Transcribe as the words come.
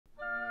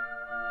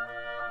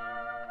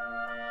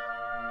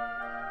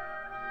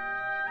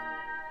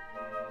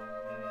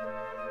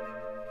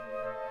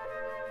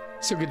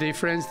So good day,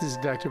 friends. This is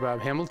Dr.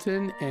 Bob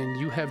Hamilton, and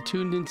you have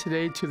tuned in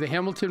today to the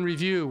Hamilton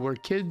Review, where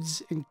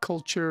kids and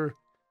culture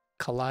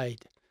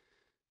collide.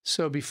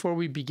 So before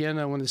we begin,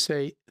 I want to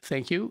say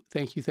thank you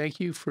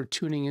for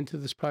tuning into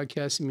this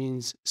podcast. It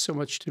means so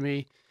much to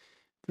me.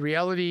 The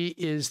reality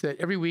is that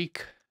every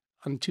week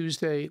on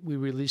Tuesday, we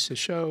release a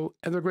show,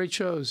 and they're great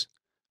shows.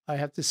 I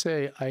have to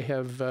say, I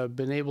have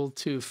been able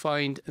to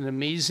find an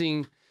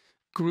amazing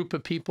group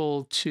of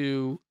people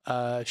to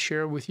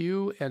share with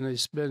you. And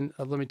it's been,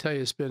 let me tell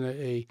you, it's been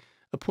a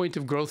point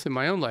of growth in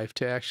my own life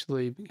to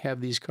actually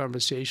have these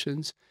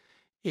conversations.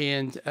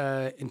 And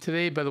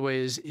today, by the way,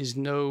 is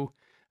no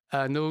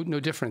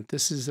different.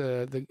 This is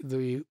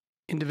the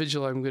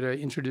individual I'm going to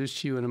introduce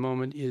to you in a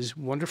moment is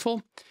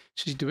wonderful.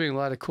 She's doing a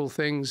lot of cool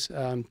things.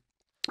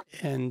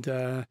 And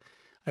I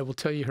will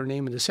tell you her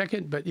name in a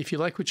second. But if you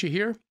like what you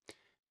hear,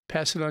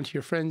 pass it on to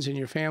your friends and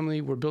your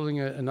family. We're building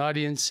an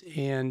audience,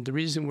 and the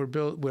reason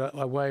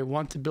why I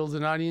want to build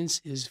an audience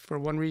is for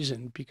one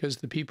reason, because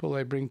the people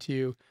I bring to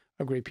you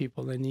are great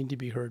people. They need to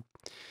be heard.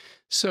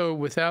 So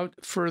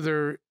without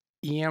further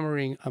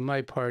yammering on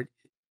my part,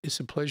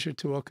 it's a pleasure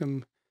to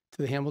welcome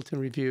to the Hamilton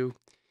Review,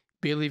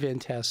 Bailey Van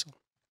Tassel.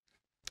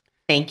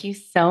 Thank you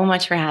so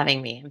much for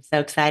having me. I'm so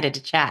excited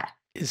to chat.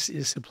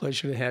 It's a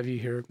pleasure to have you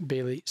here,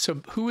 Bailey.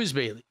 So who is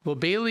Bailey? Well,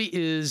 Bailey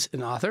is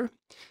an author.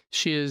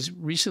 She has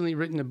recently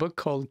written a book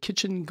called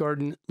Kitchen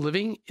Garden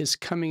Living. It's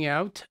coming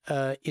out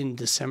in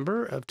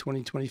December of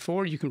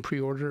 2024. You can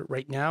pre-order it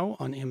right now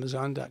on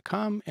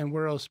Amazon.com. And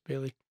where else,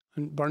 Bailey?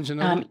 On Barnes &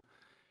 Noble?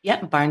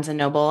 Yep, Barnes &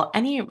 Noble.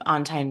 Any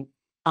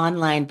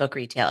online book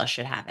retailer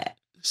should have it.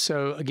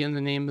 So again,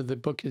 the name of the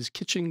book is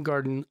Kitchen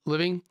Garden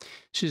Living.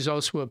 She's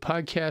also a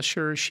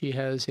podcaster. She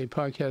has a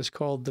podcast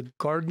called the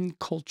Garden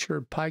Culture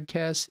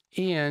Podcast.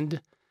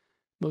 And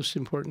most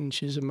important,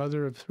 she's a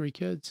mother of 3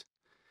 kids.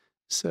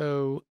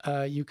 So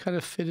you kind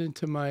of fit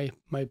into my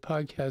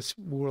podcast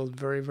world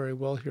very, very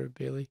well here,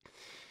 Bailey.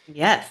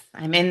 Yes,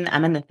 I'm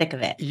in the thick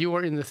of it. You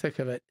are in the thick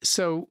of it.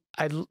 So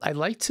I'd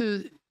like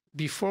to,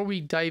 before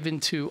we dive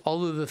into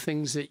all of the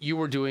things that you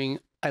were doing,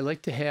 I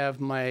like to have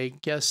my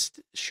guests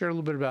share a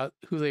little bit about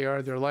who they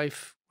are, their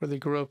life, where they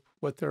grew up,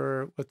 what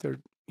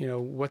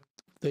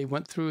they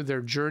went through,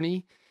 their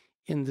journey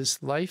in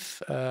this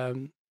life,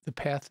 the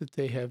path that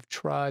they have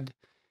trod,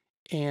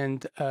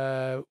 and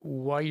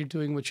why you're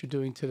doing what you're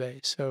doing today.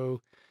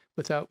 So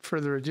without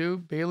further ado,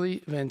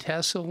 Bailey Van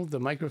Tassel, the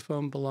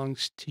microphone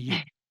belongs to you.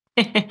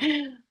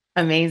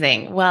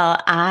 Amazing.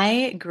 Well,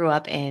 I grew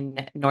up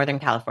in Northern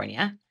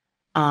California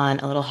on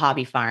a little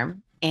hobby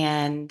farm,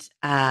 and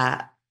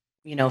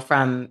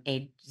from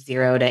age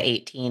 0 to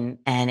 18.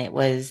 And it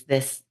was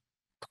this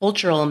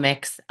cultural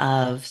mix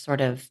of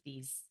sort of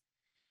these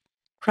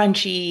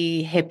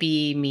crunchy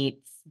hippie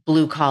meets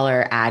blue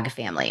collar ag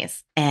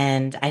families.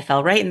 And I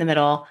fell right in the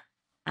middle.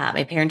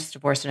 My parents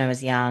divorced when I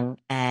was young.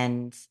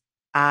 And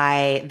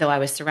though I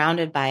was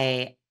surrounded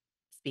by,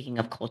 speaking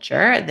of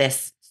culture,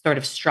 this sort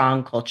of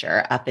strong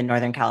culture up in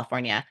Northern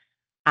California,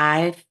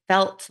 I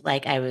felt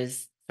like I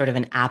was sort of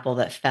an apple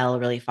that fell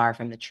really far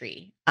from the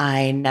tree.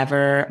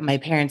 My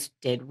parents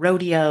did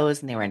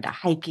rodeos and they were into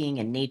hiking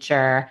and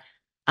nature,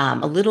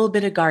 a little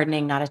bit of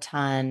gardening, not a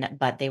ton,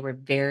 but they were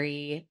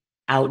very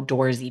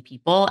outdoorsy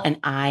people. And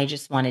I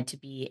just wanted to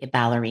be a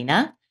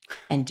ballerina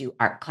and do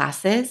art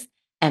classes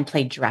and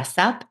play dress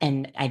up.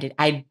 And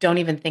I don't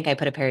even think I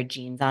put a pair of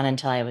jeans on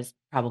until I was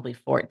probably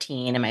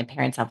 14. And my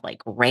parents have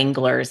like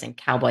Wranglers and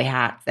cowboy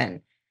hats.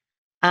 And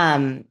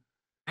um,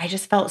 I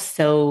just felt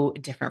so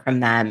different from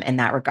them in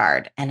that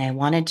regard. And I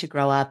wanted to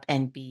grow up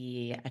and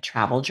be a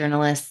travel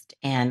journalist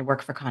and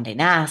work for Condé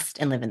Nast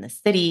and live in the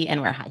city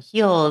and wear high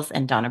heels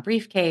and don a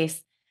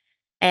briefcase.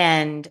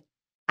 And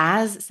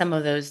as some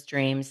of those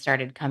dreams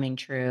started coming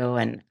true,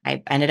 and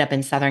I ended up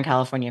in Southern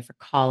California for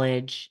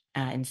college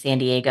in San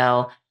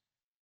Diego,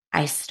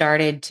 I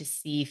started to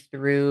see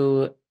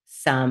through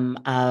some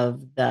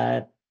of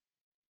the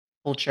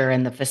culture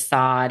and the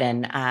facade.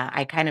 And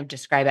I kind of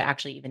describe it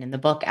actually even in the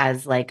book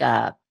as like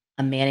a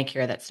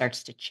manicure that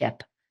starts to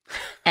chip.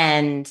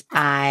 And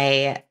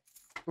it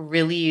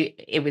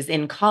was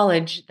in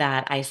college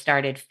that I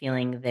started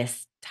feeling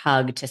this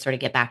tug to sort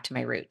of get back to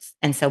my roots.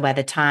 And so by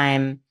the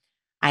time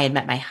I had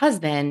met my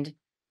husband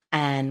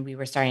and we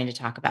were starting to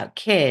talk about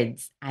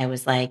kids, I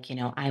was like,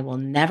 I will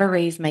never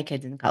raise my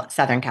kids in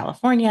Southern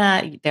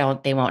California.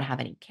 They won't have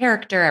any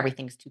character.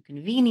 Everything's too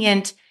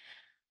convenient.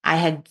 I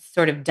had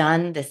sort of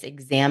done this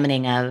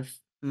examining of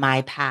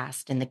my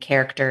past and the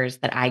characters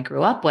that I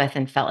grew up with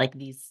and felt like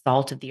these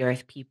salt of the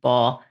earth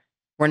people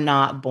were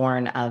not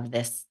born of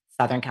this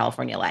Southern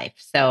California life.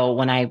 So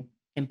when I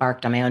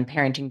embarked on my own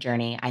parenting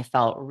journey, I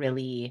felt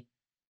really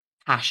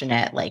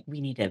passionate, like we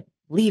need to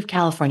leave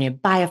California,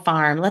 buy a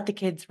farm, let the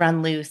kids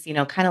run loose, kind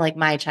of like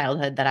my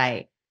childhood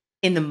that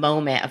in the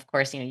moment, of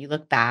course, you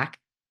look back,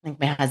 like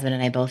my husband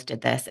and I both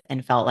did this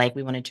and felt like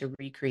we wanted to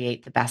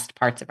recreate the best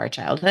parts of our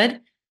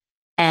childhood.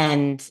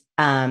 And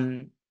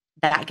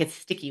that gets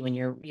sticky when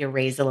you're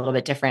raised a little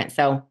bit different.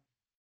 So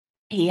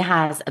he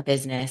has a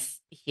business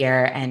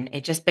here, and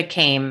it just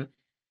became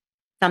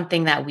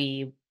something that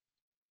we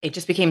it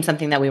just became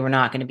something that we were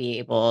not going to be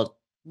able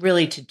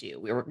really to do.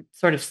 We were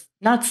sort of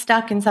not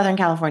stuck in Southern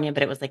California,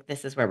 but it was like,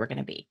 this is where we're going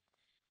to be.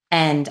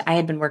 And I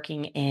had been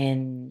working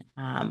in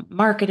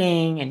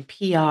marketing and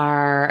PR.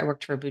 I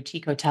worked for a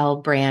boutique hotel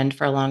brand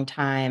for a long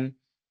time.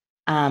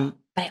 But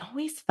I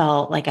always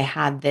felt like I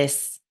had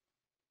this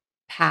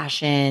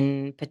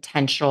passion,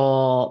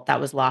 potential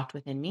that was locked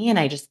within me, and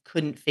I just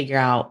couldn't figure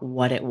out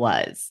what it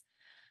was.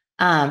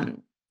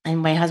 Um, and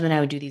my husband and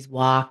I would do these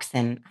walks,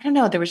 and I don't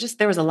know, there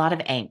was a lot of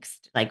angst,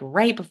 like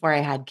right before I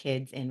had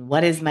kids, and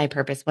what is my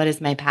purpose? What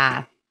is my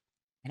path?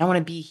 I don't want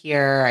to be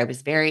here. I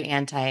was very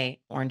anti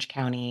Orange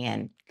County,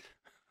 and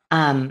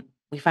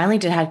we finally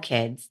did have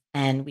kids,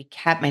 and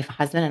my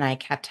husband and I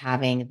kept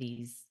having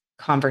these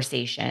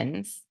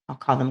conversations. I'll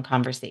call them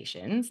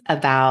conversations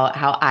about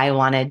how I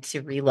wanted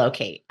to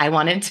relocate. I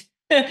wanted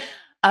to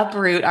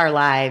uproot our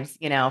lives,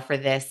 for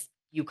this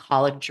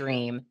bucolic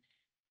dream.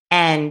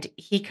 And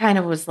he kind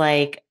of was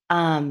like,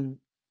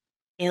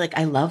 like,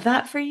 I love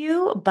that for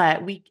you,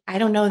 but I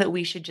don't know that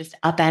we should just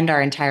upend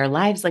our entire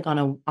lives like on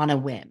a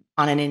whim,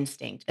 on an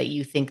instinct that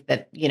you think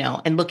that,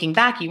 and looking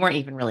back, you weren't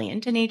even really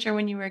into nature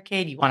when you were a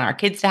kid. You want our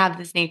kids to have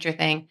this nature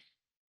thing.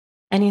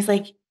 And he's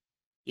like,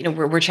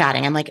 we're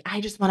chatting. I'm like, I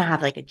just want to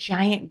have like a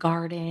giant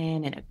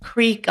garden and a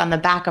creek on the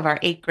back of our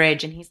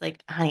acreage. And he's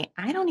like, honey,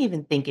 I don't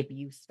even think if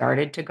you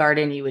started to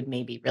garden, you would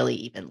maybe really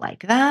even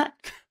like that.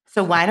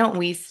 So why don't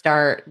we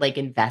start like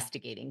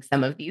investigating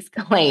some of these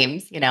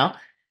claims?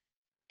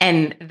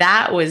 And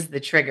that was the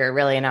trigger,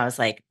 really. And I was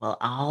like, well,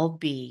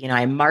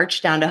 I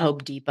marched down to Home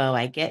Depot.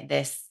 I get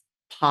this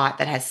pot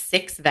that has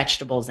 6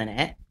 vegetables in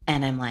it.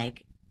 And I'm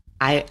like,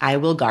 I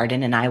will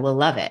garden and I will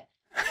love it.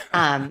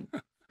 Um,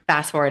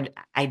 Fast forward,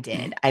 I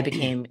did. I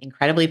became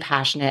incredibly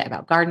passionate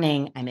about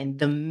gardening. I'm in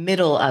the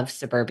middle of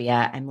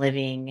suburbia. I'm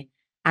living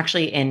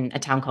actually in a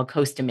town called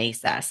Costa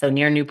Mesa, so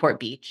near Newport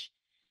Beach.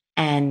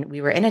 And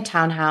we were in a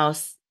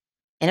townhouse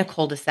in a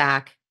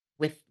cul-de-sac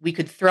we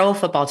could throw a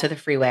football to the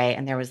freeway,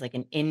 and there was like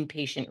an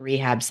inpatient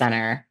rehab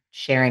center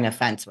sharing a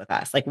fence with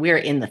us. Like, we're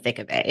in the thick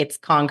of it. It's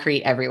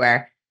concrete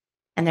everywhere.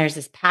 And there's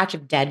this patch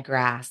of dead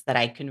grass that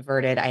I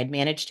converted. I had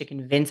managed to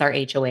convince our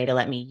HOA to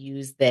let me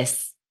use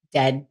this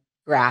dead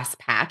grass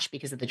patch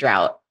because of the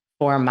drought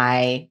for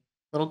my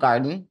little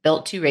garden,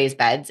 built 2 raised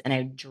beds, and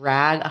I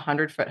drag a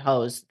 100-foot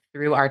hose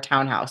through our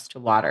townhouse to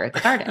water the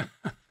garden.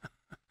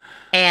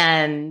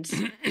 And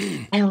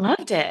I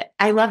loved it.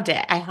 I loved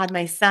it. I had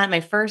my son,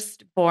 my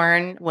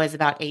firstborn was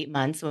about 8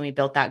 months when we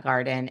built that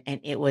garden,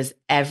 and it was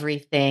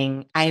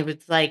everything. I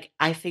was like,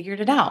 I figured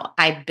it out.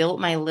 I built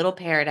my little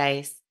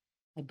paradise.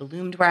 I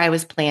bloomed where I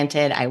was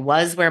planted. I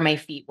was where my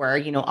feet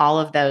were, all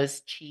of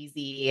those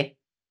cheesy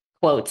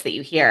quotes that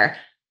you hear.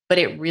 But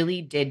it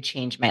really did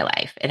change my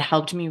life. It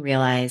helped me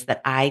realize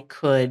that I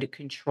could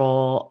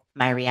control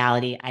my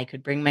reality. I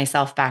could bring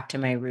myself back to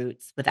my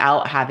roots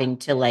without having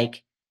to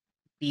like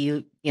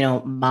be,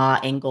 Ma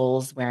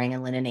Ingalls wearing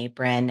a linen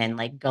apron and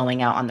like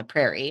going out on the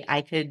prairie.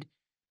 I could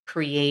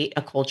create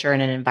a culture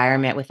and an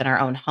environment within our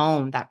own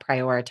home that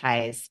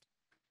prioritized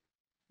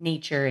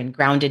nature and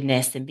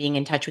groundedness and being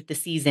in touch with the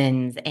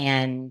seasons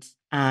and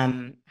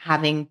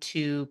having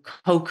to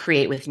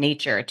co-create with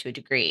nature to a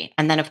degree.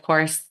 And then, of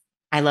course,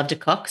 I love to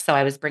cook. So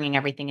I was bringing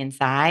everything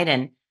inside,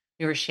 and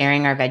we were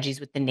sharing our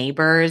veggies with the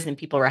neighbors, and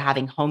people were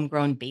having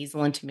homegrown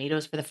basil and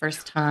tomatoes for the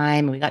first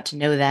time. And we got to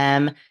know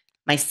them.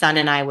 My son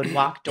and I would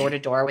walk door to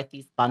door with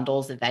these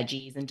bundles of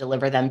veggies and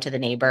deliver them to the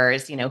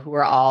neighbors, who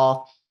were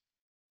all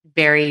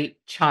very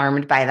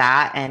charmed by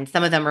that. And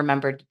some of them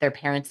remembered their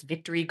parents'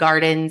 victory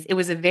gardens. It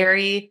was a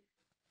very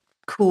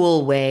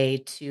cool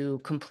way to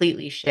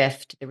completely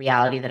shift the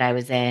reality that I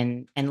was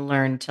in and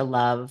learn to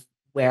love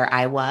where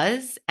I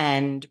was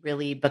and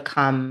really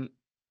become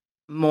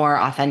more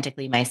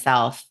authentically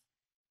myself,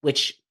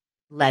 which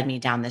led me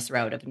down this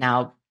road of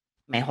now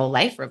my whole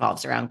life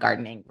revolves around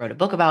gardening. Wrote a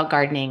book about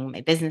gardening.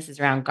 My business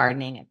is around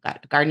gardening. I've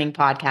got a gardening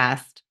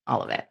podcast,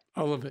 all of it.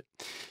 All of it.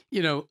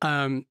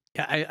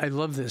 I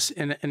love this.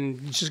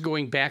 And just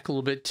going back a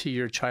little bit to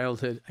your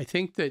childhood, I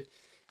think that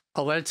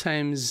a lot of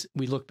times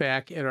we look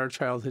back at our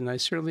childhood, and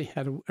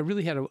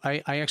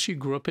I actually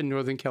grew up in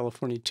Northern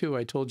California too.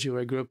 I told you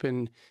I grew up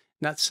in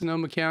not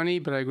Sonoma County,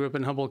 but I grew up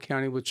in Humboldt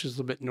County, which is a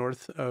little bit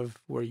north of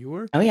where you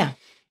were. Oh, yeah.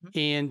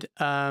 And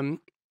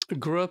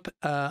grew up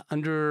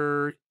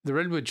under the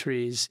redwood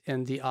trees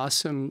and the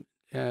awesome,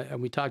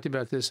 and we talked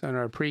about this on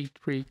our pre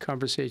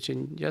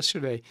conversation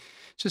yesterday,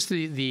 just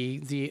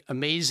the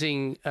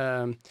amazing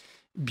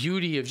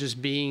beauty of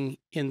just being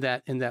in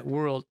that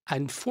world.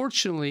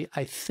 Unfortunately,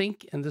 I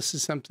think, and this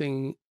is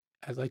something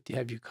I'd like to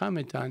have you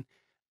comment on,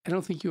 I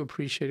don't think you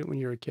appreciate it when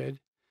you're a kid.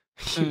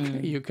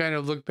 You kind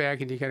of look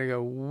back and you kind of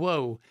go,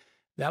 whoa,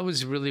 that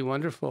was really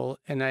wonderful.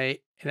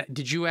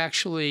 Did you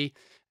actually,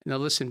 now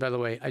listen, by the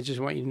way, I just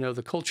want you to know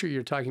the culture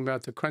you're talking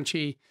about, the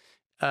crunchy,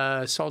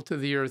 salt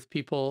of the earth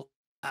people,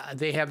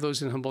 they have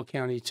those in Humboldt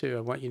County too.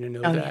 I want you to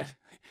know that.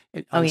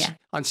 Yeah.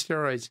 On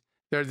steroids.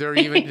 They're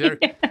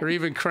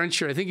even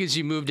crunchier. I think as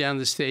you move down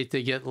the state,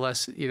 they get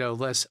less,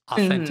 less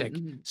authentic.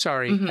 Mm-hmm.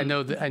 Sorry,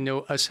 Mm-hmm. I know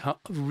us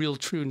real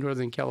true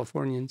Northern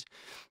Californians.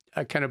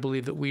 I kind of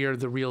believe that we're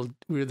the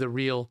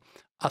real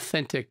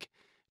authentic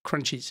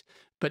crunchies.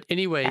 But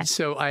anyway, Yes.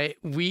 so I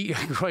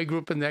grew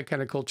up in that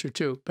kind of culture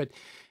too. But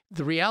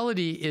the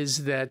reality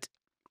is that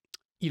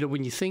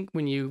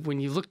when you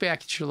look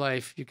back at your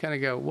life, you kind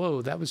of go,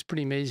 "Whoa, that was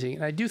pretty amazing."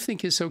 And I do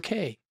think it's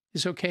okay.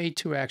 It's okay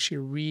to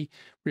actually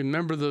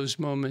remember those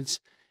moments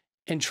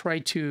and try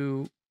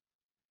to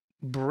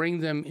bring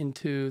them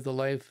into the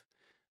life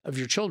of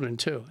your children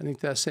too. I think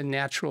that's a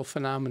natural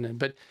phenomenon.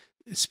 But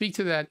speak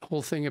to that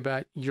whole thing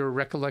about your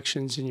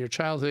recollections in your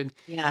childhood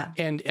Yeah.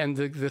 and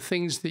the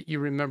things that you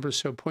remember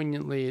so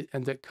poignantly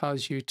and that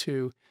cause you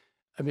to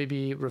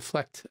maybe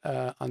reflect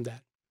on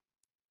that.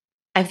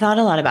 I've thought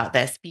a lot about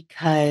this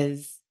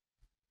because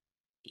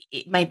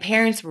my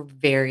parents were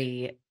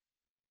very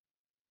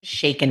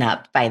shaken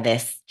up by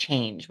this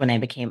change when I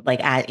became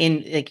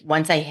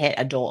once I hit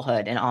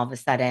adulthood, and all of a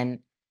sudden,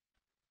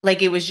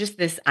 like, it was just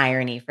this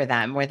irony for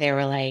them where they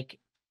were like,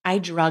 I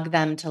drug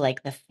them to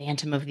like the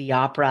Phantom of the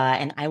Opera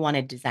and I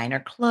wanted designer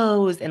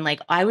clothes. And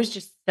like, I was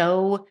just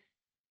so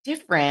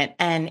different.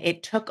 And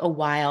it took a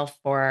while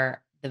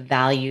for the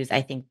values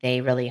I think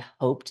they really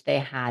hoped they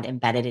had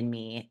embedded in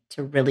me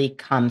to really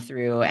come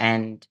through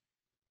and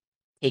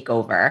take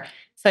over.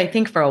 So I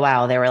think for a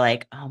while they were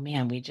like, "Oh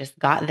man, we just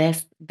got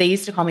this." They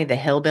used to call me the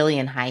hillbilly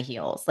in high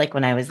heels, like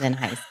when I was in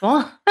high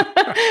school.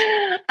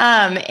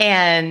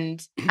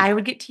 And I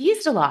would get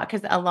teased a lot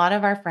because a lot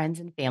of our friends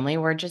and family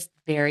were just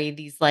very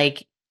these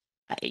like,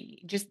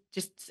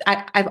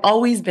 I've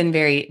always been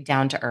very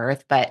down to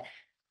earth, but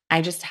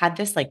I just had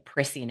this like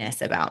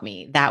prissiness about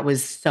me that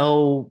was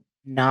so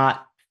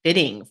not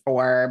fitting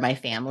for my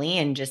family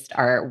and just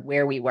our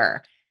where we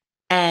were.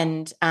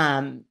 And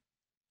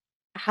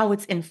how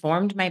it's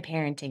informed my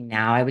parenting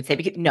now, I would say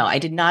because no, I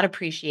did not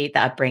appreciate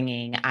the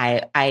upbringing.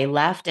 I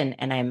left and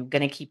I'm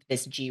gonna keep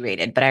this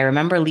G-rated, but I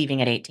remember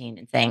leaving at 18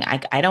 and saying,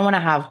 I don't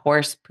wanna have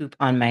horse poop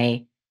on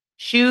my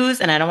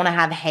shoes and I don't wanna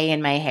have hay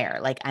in my hair.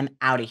 Like, I'm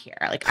out of here.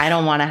 Like, I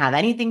don't wanna have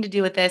anything to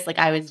do with this. Like,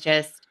 I was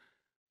just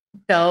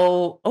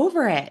so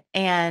over it.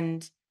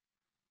 And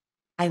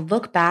I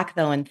look back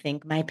though and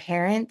think my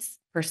parents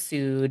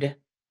pursued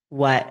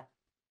what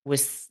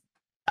was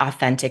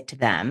authentic to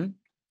them.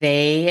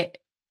 They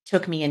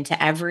took me into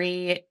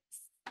every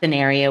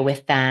scenario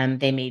with them.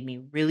 They made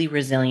me really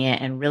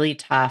resilient and really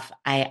tough.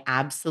 I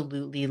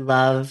absolutely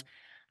love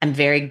I'm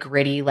very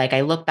gritty. Like,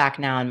 I look back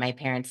now and my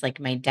parents, like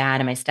my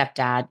dad and my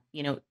stepdad,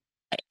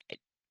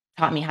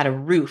 taught me how to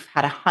roof,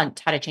 how to hunt,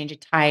 how to change a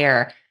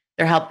tire.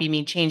 They're helping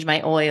me change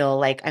my oil.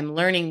 Like, I'm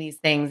learning these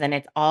things and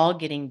it's all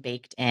getting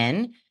baked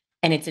in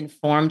and it's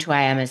informed who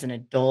I am as an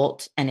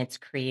adult. And it's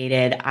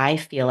created, I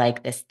feel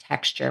like, this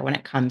texture when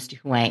it comes to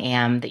who I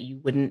am that you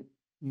wouldn't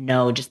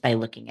know just by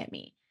looking at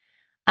me.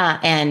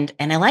 And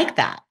I like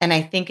that. And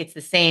I think it's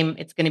the same.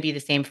 It's going to be the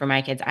same for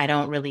my kids. I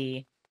don't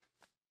really,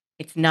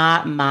 it's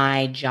not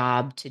my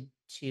job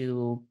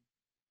to,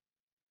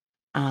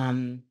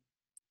 um,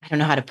 I don't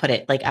know how to put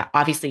it, like,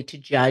 obviously to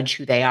judge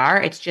who they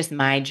are. It's just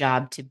my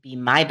job to be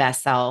my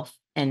best self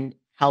and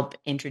help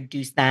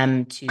introduce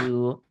them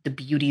to the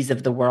beauties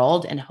of the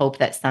world and hope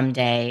that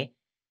someday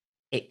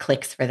it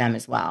clicks for them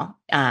as well.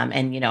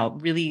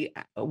 And really,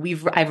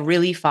 I've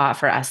really fought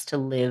for us to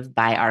live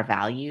by our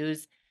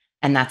values,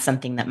 and that's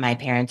something that my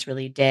parents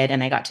really did.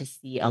 And I got to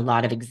see a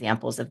lot of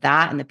examples of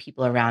that and the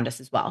people around us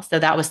as well. So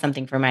that was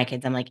something for my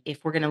kids. I'm like,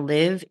 if we're gonna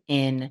live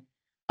in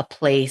a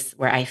place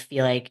where I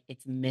feel like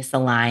it's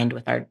misaligned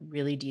with our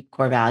really deep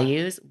core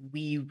values,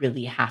 we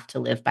really have to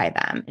live by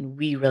them, and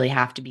we really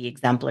have to be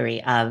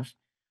exemplary of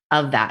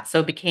that.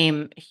 So it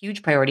became a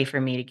huge priority for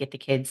me to get the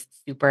kids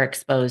super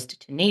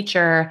exposed to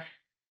nature,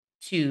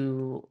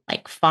 to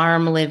like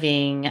farm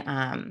living,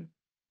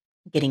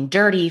 getting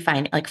dirty,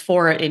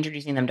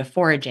 introducing them to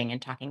foraging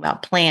and talking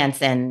about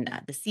plants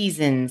and the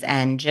seasons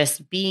and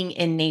just being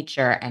in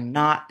nature and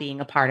not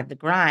being a part of the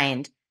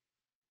grind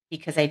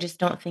because I just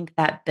don't think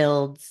that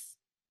builds,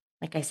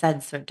 like I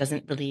said, so it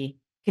doesn't really,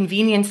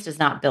 convenience does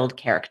not build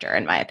character,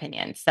 in my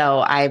opinion. So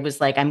I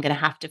was like, I'm going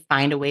to have to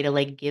find a way to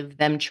like give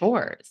them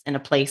chores in a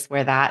place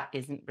where that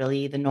isn't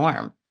really the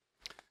norm.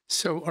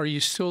 So are you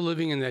still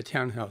living in that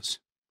townhouse?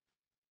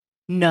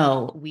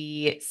 No,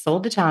 we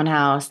sold the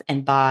townhouse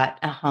and bought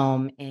a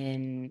home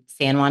in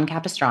San Juan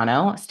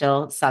Capistrano,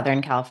 still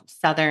Southern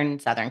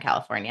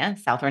California,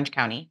 South Orange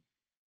County.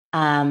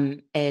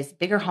 Is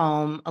bigger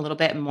home, a little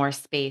bit more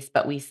space,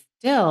 but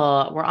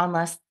we're on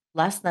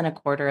less than a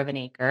quarter of an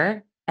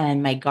acre.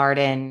 And my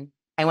garden,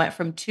 I went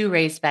from 2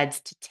 raised beds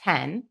to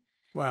 10.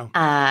 Wow.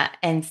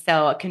 And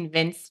so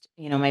convinced,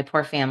 my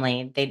poor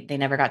family, they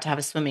never got to have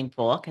a swimming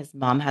pool because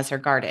mom has her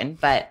garden,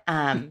 but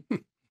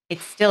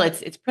it's still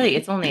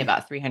it's only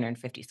about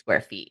 350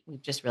 square feet.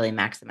 We've just really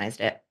maximized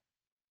it.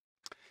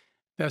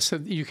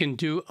 You can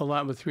do a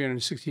lot with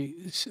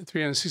 360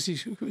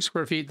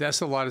 square feet.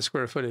 That's a lot of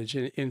square footage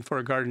in for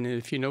a garden. And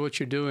if you know what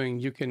you're doing,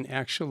 you can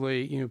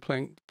actually,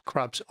 plant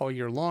crops all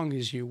year long,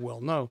 as you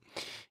well know.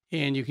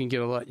 and you can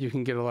get a lot. You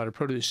can get a lot of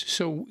produce.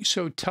 So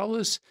tell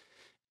us,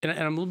 and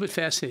I'm a little bit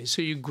fascinated.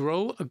 So you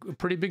grow a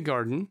pretty big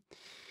garden,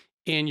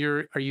 and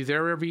are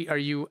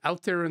you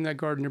out there in that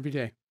garden every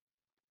day?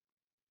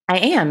 I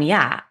am,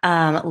 yeah.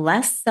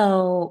 Less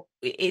so.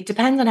 It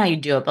depends on how you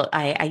do it, but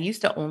I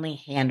used to only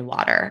hand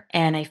water,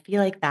 and I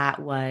feel like that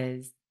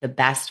was the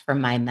best for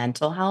my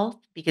mental health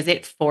because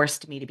it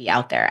forced me to be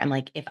out there. I'm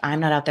like, if I'm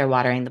not out there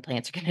watering, the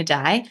plants are going to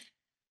die.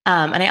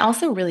 And I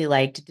also really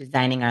liked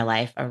designing our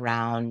life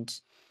around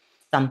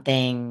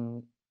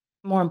something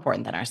more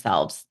important than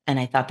ourselves. And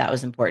I thought that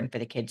was important for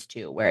the kids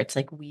too, where it's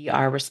like we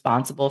are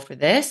responsible for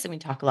this. And we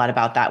talk a lot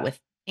about that with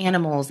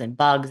animals and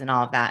bugs and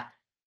all of that.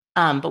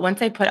 But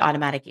once I put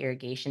automatic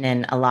irrigation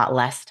in, a lot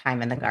less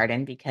time in the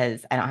garden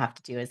because I don't have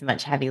to do as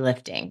much heavy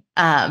lifting.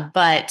 Yeah,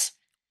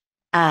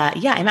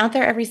 I'm out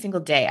there every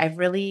single day.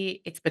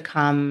 It's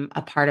become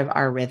a part of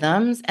our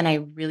rhythms. And I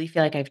really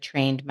feel like I've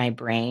trained my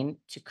brain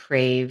to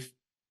crave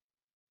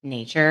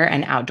nature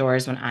and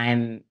outdoors when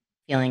I'm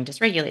feeling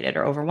dysregulated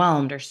or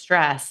overwhelmed or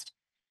stressed.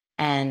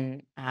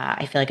 And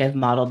I feel like I've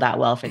modeled that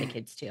well for the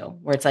kids too,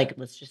 where it's like,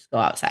 let's just go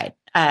outside.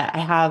 I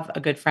have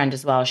a good friend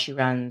as well. She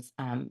runs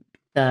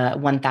the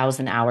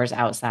 1,000 hours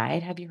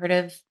outside. Have you heard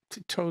of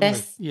Totally.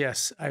 this?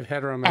 Yes, I've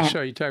had her on my And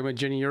show. You talking about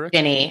Jenny Urick?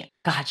 Jenny,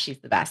 God, she's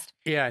the best.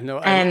 Yeah, no,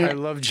 I And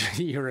love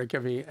Jenny Urick. I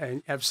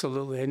mean,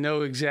 absolutely. I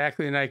know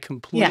exactly, and I yeah,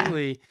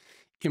 completely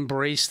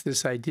embrace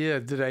this idea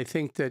that I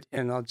think that,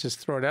 and I'll just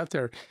throw it out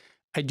there.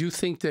 I do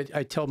think that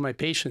I tell my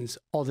patients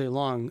all day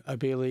long,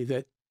 Bailey,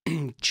 that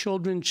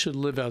children should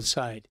live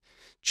outside.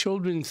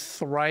 Children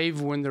thrive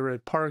when they're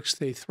at parks.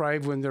 They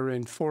thrive when they're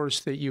in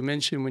forests. That you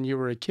mentioned when you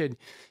were a kid,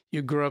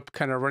 you grew up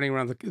kind of running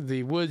around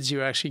the woods.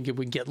 You actually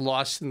would get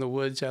lost in the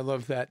woods. I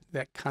love that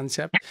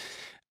concept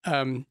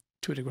to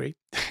a degree.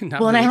 Not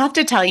well, and I really. have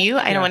to tell you,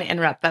 I don't Yeah. want to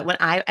interrupt, but when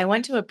I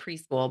went to a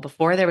preschool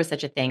before there was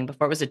such a thing,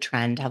 before it was a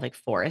trend to have like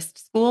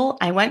forest school,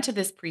 I went to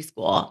this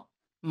preschool,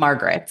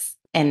 Margaret's,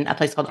 in a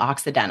place called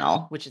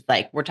Occidental, which is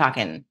like, we're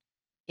talking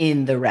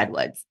in the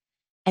redwoods.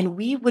 And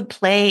we would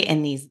play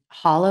in these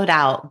hollowed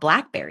out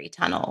blackberry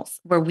tunnels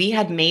where we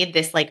had made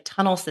this like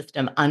tunnel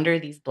system under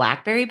these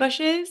blackberry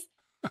bushes.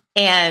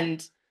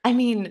 And I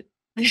mean,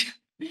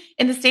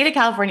 in the state of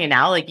California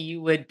now, like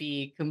you would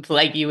be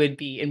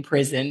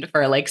imprisoned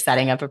for like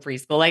setting up a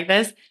preschool like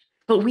this.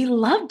 But we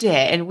loved it.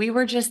 And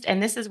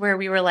and this is where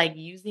we were like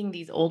using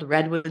these old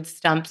redwood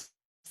stumps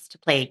to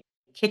play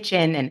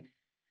kitchen. And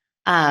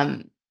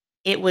um,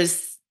 it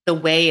was the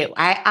way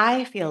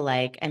I feel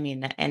like, I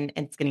mean, and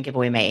it's going to give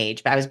away my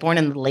age, but I was born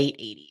in the late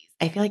 80s.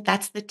 I feel like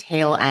that's the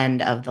tail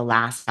end of the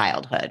last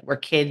childhood where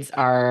kids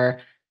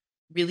are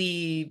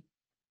really,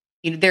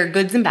 there are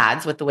goods and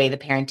bads with the way the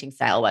parenting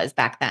style was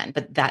back then,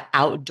 but that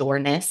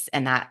outdoorness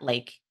and that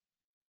like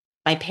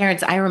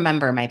I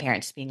remember my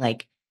parents being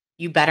like,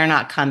 you better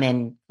not come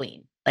in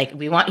clean. Like,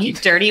 we want you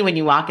dirty when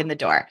you walk in the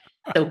door.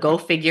 So go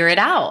figure it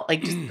out.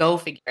 Like, just go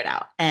figure it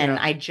out. And Yeah.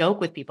 I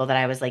joke with people that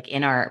I was like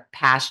in our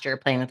pasture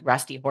playing with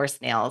rusty horse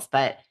nails,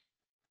 but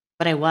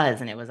I was,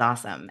 and it was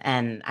awesome.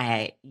 And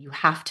you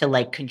have to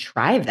like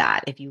contrive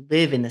that if you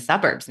live in the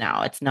suburbs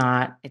now. It's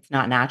not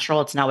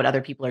natural. It's not what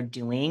other people are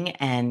doing.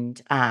 And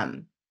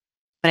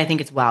but I think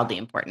it's wildly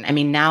important. I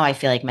mean, now I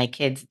feel like my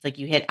kids, it's like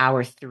you hit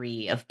hour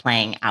 3 of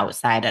playing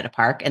outside at a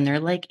park and they're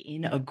like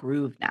in a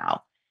groove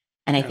now.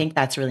 And I Yeah. think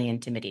that's really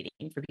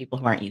intimidating for people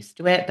who aren't used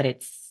to it, but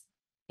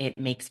it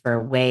makes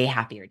for way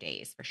happier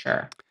days for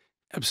sure.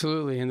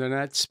 Absolutely. And they're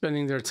not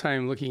spending their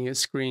time looking at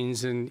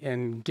screens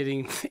and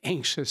getting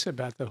anxious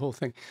about the whole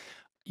thing.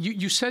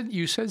 You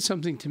said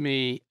something to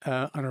me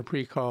on our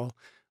pre-call,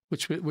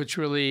 which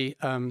really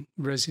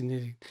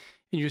resonated.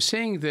 And you're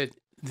saying that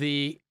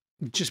the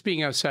just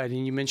being outside,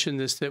 and you mentioned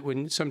this, that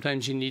when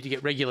sometimes you need to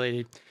get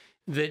regulated,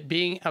 that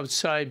being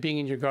outside, being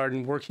in your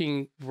garden,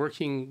 working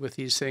with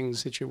these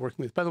things that you're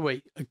working with. By the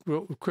way, a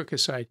real quick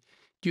aside,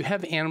 do you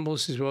have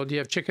animals as well? Do you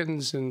have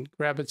chickens and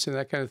rabbits and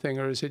that kind of thing,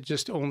 or is it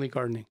just only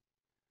gardening?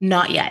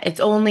 Not yet. It's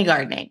only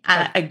gardening.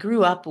 Oh, I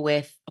grew up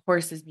with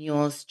horses,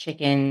 mules,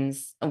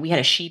 chickens. We had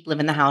a sheep live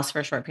in the house for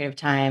a short period of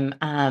time.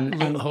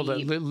 And hold on,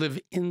 we live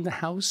in the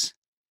house.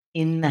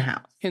 in the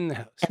house In the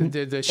house. and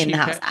The in the sheep,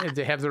 house.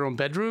 they have their own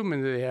bedroom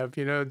and they have,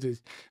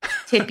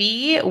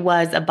 Tippy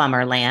was a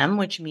bummer lamb,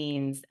 which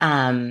means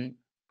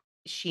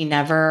she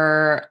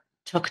never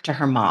took to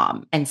her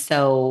mom. And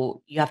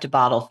so you have to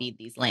bottle feed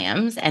these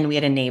lambs. And we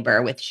had a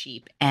neighbor with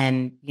sheep.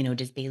 And,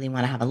 does Bailey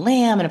want to have a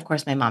lamb? And of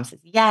course, my mom says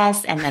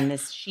yes. And then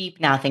this sheep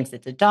now thinks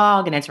it's a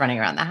dog and it's running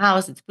around the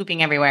house, it's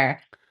pooping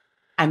everywhere.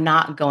 I'm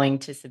not going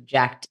to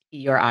subject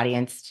your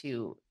audience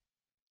to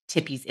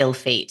Tippy's ill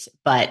fate,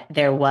 but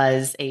there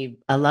was a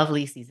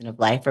lovely season of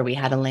life where we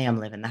had a lamb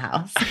live in the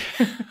house.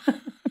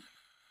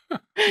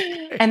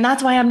 okay. And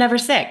that's why I'm never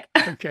sick.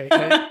 Okay.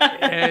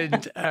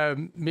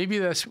 And maybe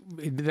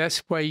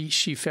that's why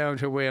she found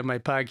her way on my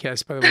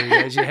podcast, by the way,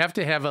 guys. You have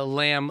to have a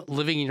lamb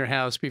living in your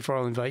house before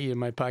I'll invite you to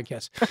my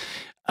podcast.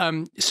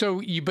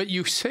 But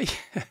you say,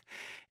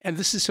 and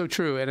this is so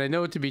true, and I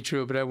know it to be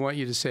true, but I want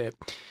you to say it.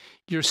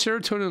 Your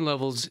serotonin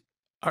levels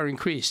are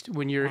increased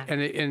when you're Yeah.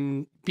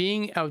 and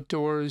being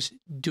outdoors,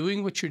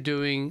 doing what you're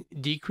doing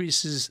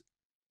decreases,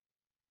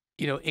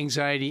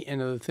 anxiety and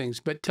other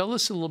things. But tell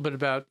us a little bit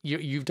about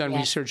you've done Yes.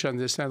 research on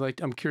this, and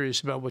I'm curious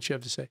about what you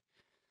have to say.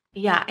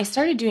 Yeah, I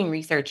started doing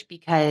research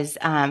because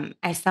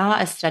I saw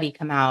a study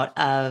come out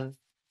of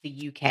the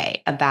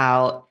UK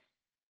about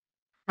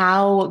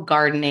how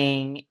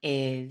gardening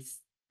is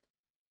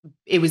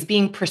it was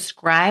being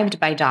prescribed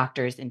by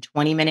doctors in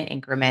 20-minute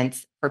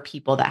increments for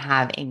people that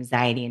have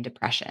anxiety and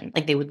depression.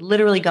 Like they would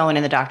literally go in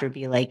and the doctor would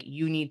be like,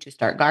 you need to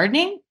start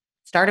gardening,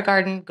 start a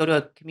garden, go to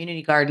a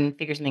community garden,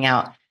 figure something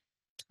out.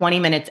 20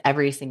 minutes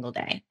every single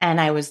day. And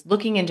I was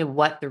looking into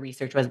what the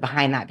research was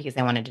behind that because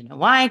I wanted to know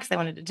why, because I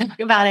wanted to talk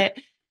about it.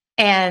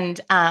 And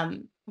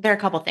there are a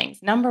couple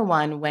things. Number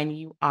one, when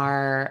you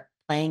are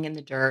playing in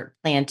the dirt,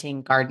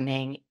 planting,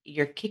 gardening,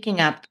 you're kicking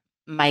up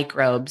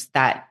microbes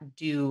that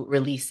do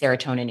release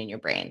serotonin in your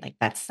brain. Like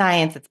that's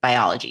science, it's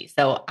biology.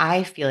 So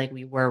I feel like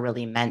we were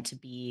really meant to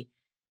be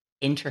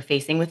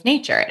interfacing with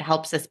nature. It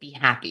helps us be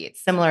happy.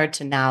 It's similar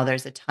to now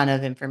there's a ton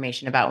of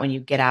information about when you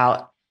get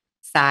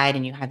outside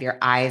and you have your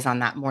eyes on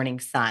that morning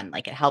sun,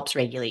 like it helps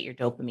regulate your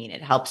dopamine.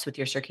 It helps with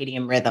your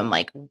circadian rhythm.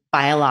 Like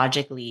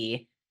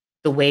biologically,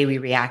 the way we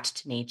react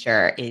to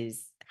nature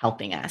is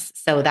helping us.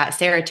 So that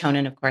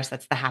serotonin, of course,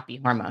 that's the happy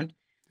hormone.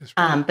 That's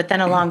right. But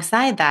then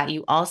alongside that,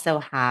 you also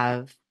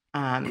have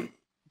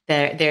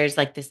there's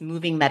like this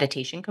moving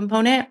meditation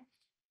component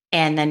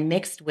and then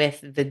mixed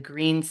with the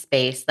green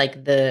space,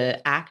 like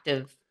the act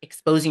of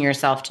exposing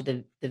yourself to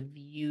the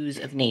views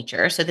of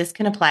nature. So this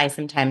can apply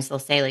sometimes they'll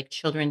say like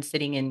children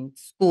sitting in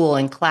school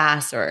in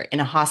class or in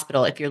a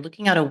hospital. If you're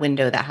looking out a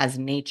window that has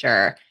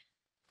nature,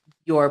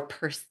 your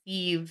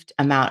perceived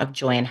amount of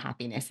joy and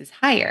happiness is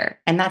higher.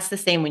 And that's the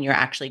same when you're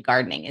actually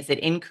gardening, is it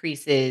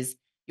increases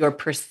your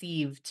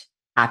perceived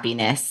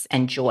happiness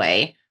and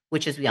joy,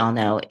 which as we all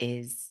know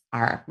is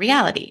our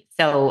reality.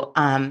 So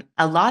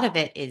a lot of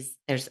it is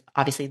there's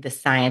obviously the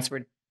science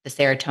where the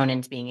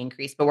serotonin's being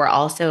increased, but we're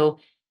also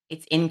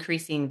it's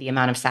increasing the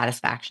amount of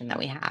satisfaction that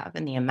we have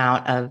and the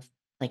amount of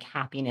like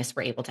happiness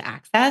we're able to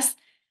access.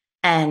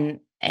 And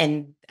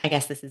I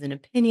guess this is an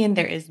opinion.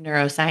 There is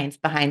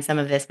neuroscience behind some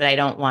of this, but I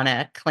don't want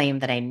to claim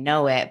that I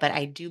know it. But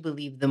I do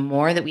believe the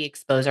more that we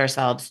expose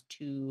ourselves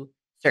to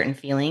certain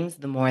feelings,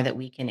 the more that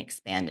we can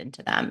expand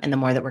into them and the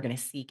more that we're going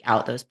to seek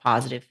out those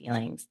positive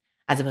feelings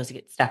as opposed to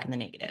get stuck in the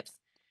negatives.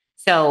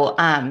 So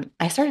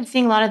I started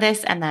seeing a lot of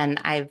this and then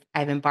I've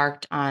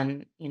embarked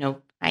on,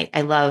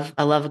 I love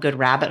a good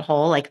rabbit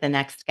hole like the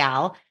next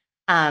gal.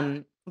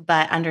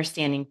 But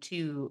understanding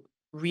too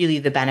really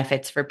the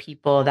benefits for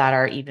people that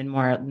are even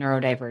more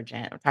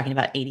neurodivergent. We're talking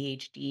about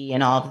ADHD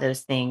and all of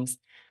those things,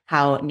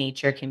 how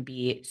nature can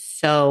be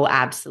so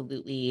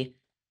absolutely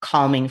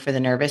calming for the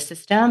nervous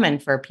system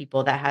and for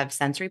people that have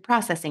sensory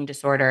processing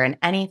disorder and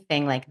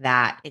anything like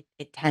that.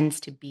 It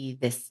tends to be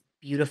this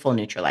beautiful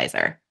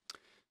neutralizer.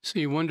 So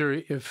you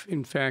wonder if,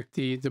 in fact,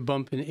 the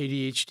bump in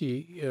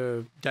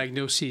ADHD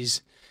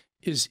diagnoses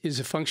is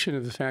a function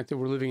of the fact that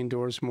we're living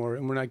indoors more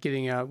and we're not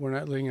getting out. We're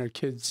not letting our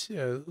kids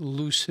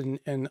loose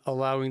and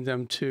allowing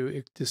them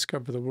to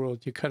discover the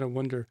world. You kind of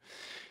wonder.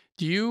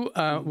 Do you?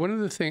 One of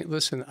the things.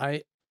 Listen,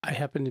 I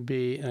happen to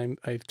be, and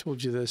I've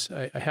told you this.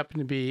 I happen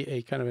to be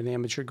a kind of an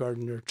amateur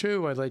gardener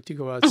too. I like to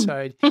go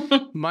outside.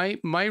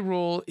 My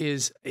role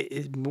is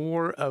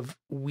more of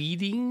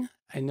weeding.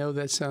 I know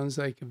that sounds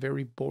like a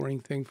very boring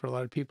thing for a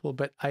lot of people,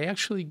 but I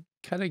actually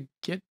kind of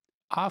get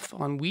off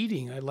on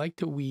weeding. I like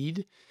to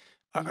weed.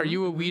 Are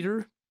you a Mhm. weeder?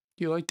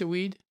 Do you like to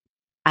weed?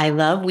 I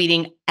love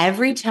weeding.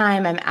 Every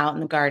time I'm out in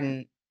the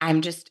garden,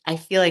 I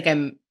feel like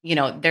the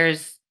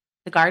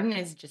garden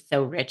is just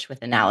so rich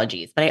with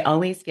analogies, but I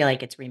always feel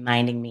like it's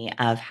reminding me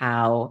of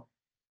how,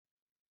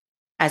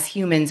 as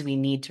humans, we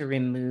need to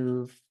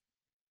remove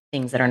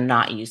things that are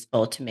not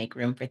useful to make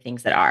room for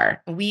things that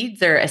are.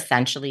 Weeds are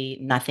essentially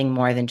nothing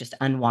more than just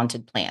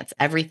unwanted plants.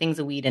 Everything's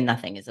a weed and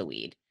nothing is a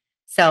weed.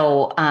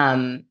 So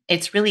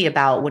it's really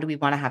about what do we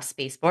want to have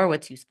space for,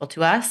 what's useful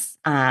to us.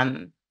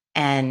 And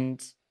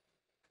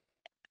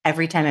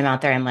every time I'm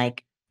out there, I'm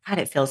like, God,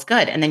 it feels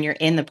good. And then you're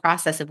in the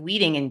process of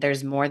weeding and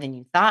there's more than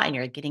you thought and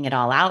you're getting it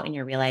all out and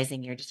you're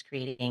realizing you're just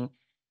creating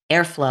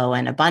airflow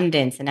and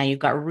abundance. And now you've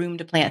got room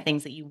to plant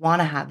things that you want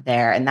to have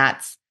there. And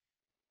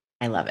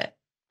I love it.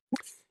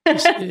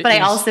 But I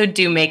Is also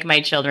do make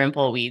my children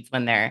pull weeds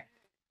when they're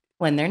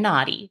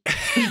naughty.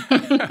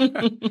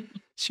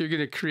 so you're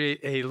going to create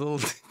a little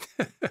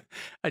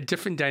a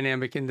different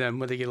dynamic in them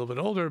when they get a little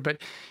bit older.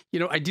 But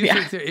I do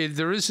Yeah. think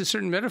there is a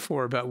certain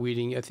metaphor about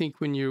weeding. I think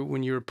when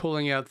you're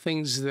pulling out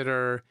things that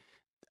are,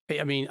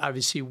 I mean,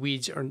 obviously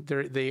weeds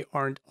they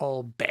aren't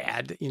all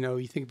bad.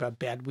 You think about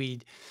bad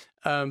weed,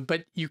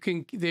 but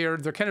they're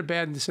kind of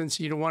bad in the sense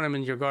you don't want them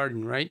in your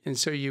garden, right? And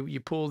so you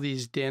pull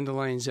these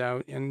dandelions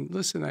out. And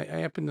listen, I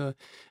happen to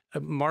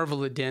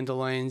marvel at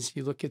dandelions.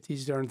 You look at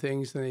these darn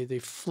things, and they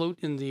float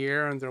in the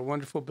air, and they're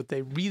wonderful. But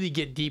they really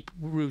get deep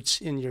roots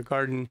in your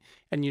garden,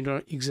 and you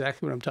know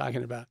exactly what I'm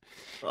talking about.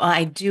 Well,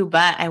 I do,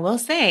 but I will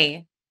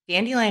say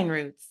dandelion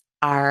roots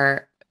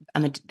are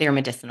they're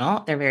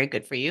medicinal. They're very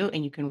good for you,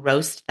 and you can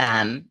roast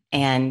them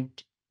and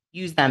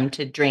use them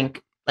to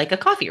drink like a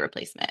coffee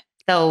replacement.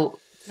 So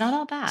it's not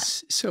all bad.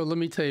 So let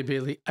me tell you,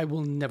 Bailey, I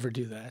will never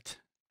do that.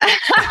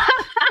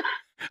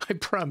 I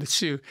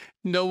promise you,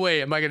 no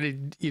way am I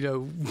going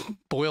to,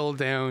 boil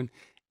down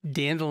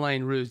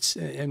dandelion roots.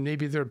 And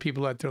maybe there are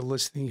people out there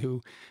listening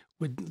who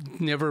would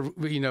never,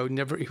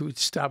 never, who would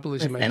stop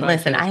listening to my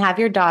Listen, podcast. I have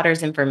your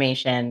daughter's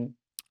information.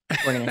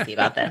 We're going to see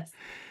about this.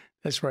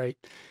 That's right.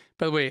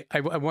 By the way, I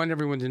want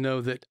everyone to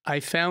know that I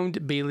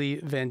found Bailey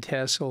Van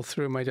Tassel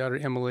through my daughter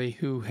Emily,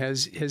 who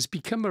has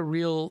become a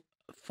real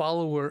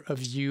follower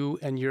of you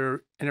and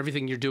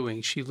everything you're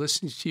doing. She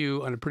listens to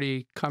you on a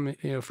pretty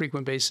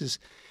frequent basis,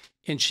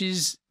 and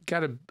she's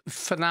got a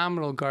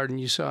phenomenal garden.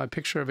 You saw a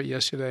picture of it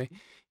yesterday,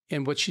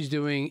 and what she's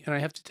doing. And I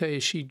have to tell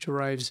you, she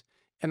drives,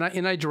 and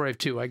I drive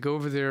too. I go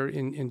over there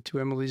into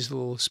Emily's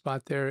little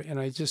spot there, and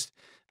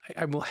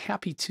I'm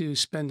happy to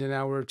spend an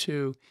hour or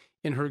two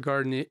in her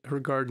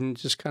garden,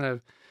 just kind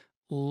of,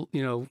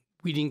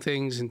 weeding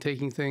things and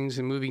taking things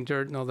and moving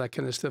dirt and all that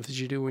kind of stuff that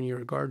you do when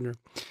you're a gardener.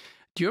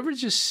 Do you ever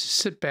just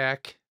sit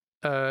back,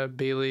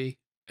 Bailey,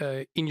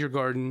 in your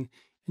garden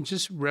and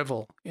just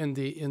revel in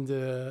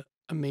the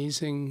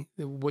amazing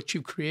what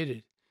you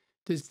created?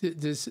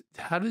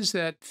 How does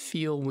that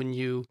feel when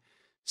you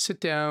sit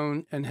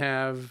down and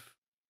have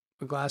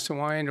a glass of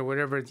wine or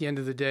whatever at the end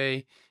of the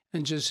day,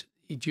 and do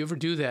you ever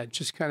do that?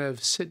 Just kind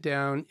of sit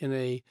down in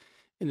a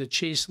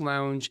Chase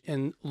lounge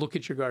and look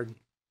at your garden.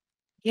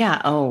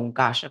 Yeah. Oh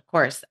gosh, of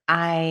course.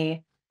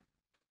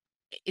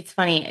 It's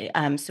funny.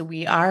 So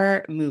we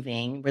are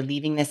moving, we're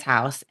leaving this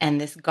house,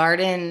 and this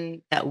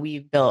garden that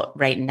we've built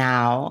right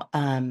now,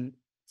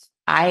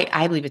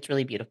 I believe it's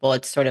really beautiful.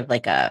 It's sort of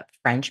like a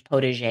French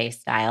potager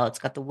style. It's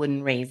got the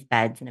wooden raised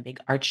beds and a big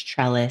arched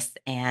trellis.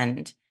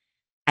 And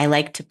I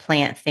like to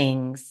plant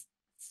things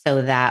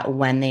so that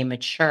when they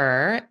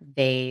mature,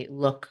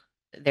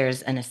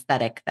 there's an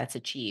aesthetic that's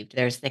achieved.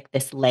 There's like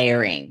this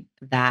layering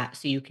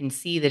so you can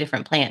see the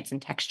different plants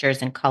and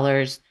textures and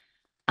colors,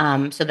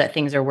 so that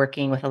things are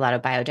working with a lot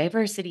of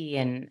biodiversity.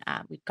 And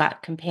we've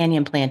got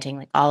companion planting,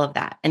 like all of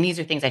that. And these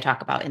are things I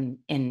talk about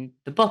in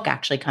the book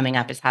actually coming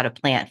up, is how to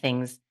plant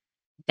things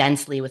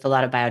densely with a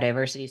lot of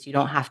biodiversity, so you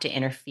don't have to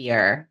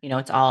interfere.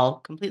 It's all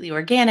completely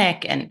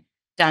organic and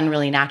done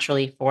really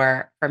naturally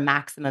for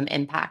maximum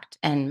impact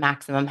and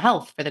maximum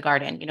health for the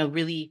garden.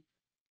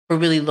 We're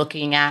really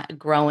looking at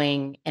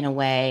growing in a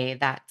way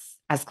that's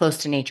as close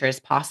to nature as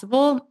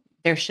possible.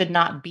 There should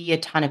not be a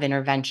ton of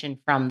intervention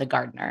from the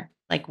gardener.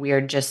 Like, we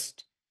are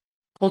just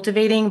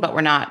cultivating, but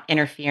we're not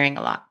interfering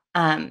a lot.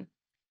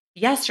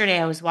 Yesterday,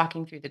 I was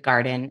walking through the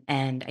garden,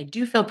 and I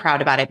do feel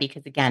proud about it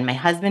because, again, my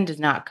husband does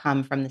not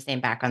come from the same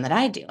background that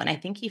I do. And I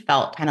think he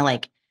felt kind of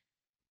like,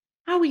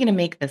 how are we going to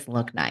make this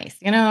look nice?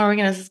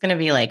 Is this going to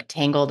be like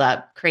tangled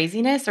up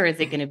craziness, or is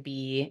it going to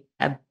be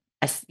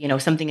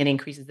something that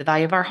increases the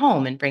value of our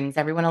home and brings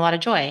everyone a lot of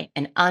joy?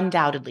 And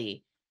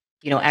undoubtedly,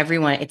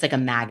 everyone, it's like a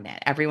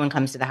magnet. Everyone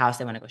comes to the house.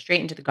 They want to go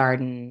straight into the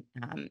garden.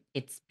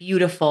 It's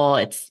beautiful.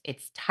 It's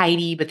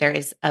tidy, but there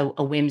is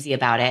a whimsy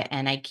about it.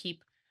 And I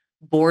keep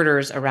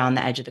borders around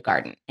the edge of the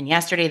garden. And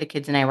yesterday, the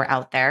kids and I were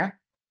out there,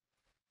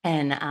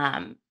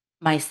 and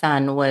my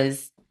son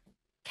was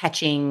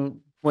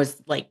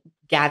like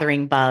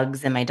gathering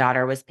bugs, and my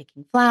daughter was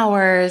picking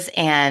flowers.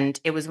 And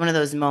it was one of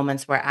those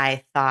moments where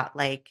I thought,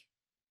 like,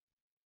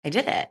 I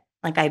did it.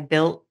 Like, I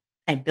built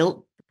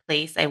the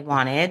place I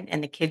wanted,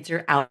 and the kids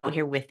are out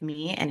here with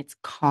me, and it's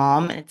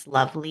calm and it's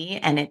lovely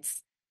and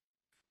it's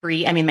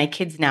free. I mean, my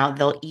kids now,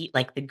 they'll eat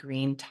like the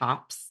green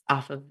tops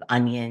off of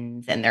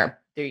onions, and they're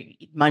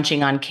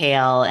munching on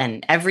kale,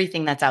 and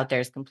everything that's out there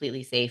is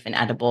completely safe and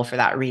edible for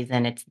that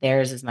reason. It's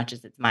theirs as much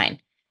as it's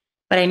mine.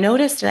 But I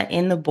noticed that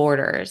in the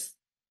borders,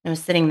 I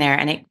was sitting there,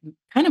 and it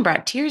kind of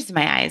brought tears to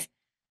my eyes.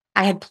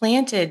 I had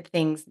planted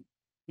things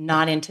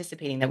not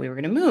anticipating that we were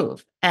going to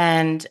move,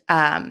 and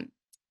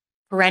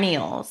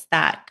perennials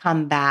that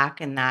come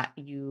back, and that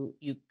you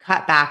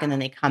cut back, and then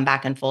they come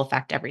back in full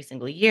effect every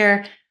single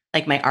year,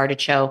 like my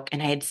artichoke.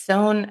 And I had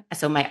sown,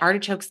 so my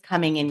artichoke's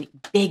coming in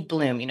big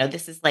bloom.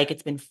 This is like,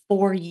 it's been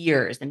 4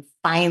 years, and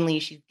finally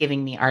she's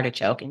giving me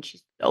artichoke, and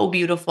she's so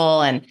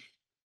beautiful. And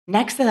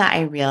next to that,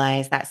 I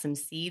realized that some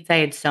seeds I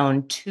had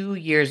sown 2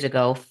 years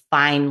ago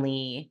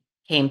finally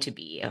came to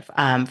be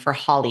for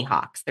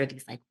hollyhocks. They're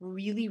these like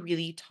really,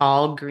 really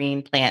tall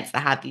green plants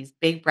that have these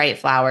big, bright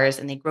flowers,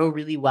 and they grow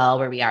really well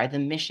where we are. The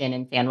Mission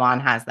in San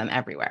Juan has them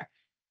everywhere.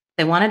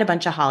 I wanted a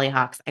bunch of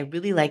hollyhocks. I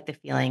really like the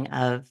feeling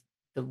of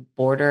the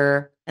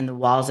border and the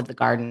walls of the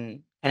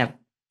garden kind of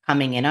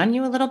coming in on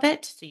you a little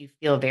bit, so you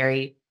feel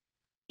very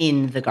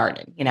in the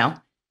garden. And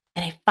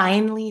I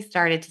finally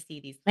started to see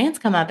these plants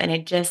come up, and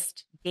it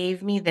just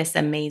gave me this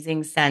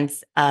amazing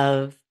sense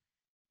of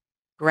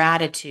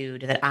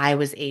gratitude that I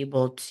was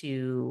able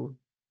to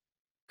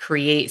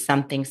create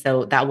something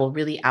so that will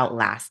really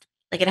outlast.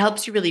 Like, it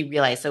helps you really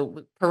realize.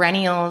 So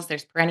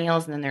there's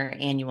perennials, and then there are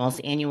annuals.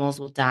 Annuals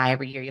will die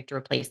every year. You have to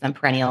replace them.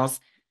 Perennials,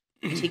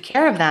 you take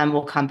care of them,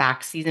 will come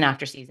back season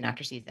after season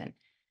after season.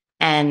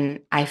 And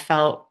I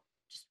felt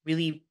just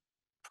really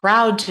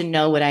proud to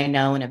know what I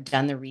know and have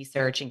done the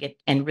research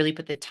and really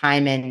put the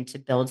time in to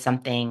build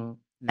something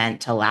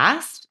meant to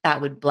last that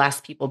would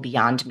bless people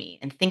beyond me,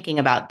 and thinking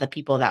about the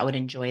people that would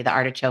enjoy the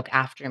artichoke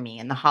after me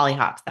and the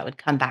hollyhocks that would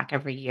come back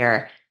every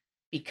year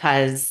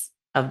because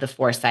of the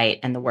foresight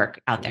and the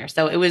work out there.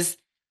 So it was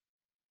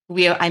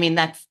I mean,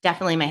 that's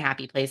definitely my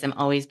happy place. I'm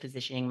always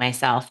positioning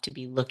myself to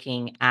be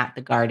looking at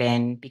the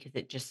garden because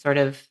it just sort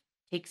of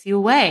takes you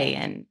away.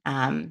 And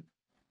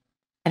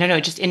I don't know,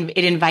 it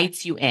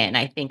invites you in.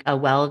 I think a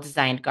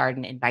well-designed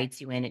garden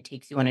invites you in. It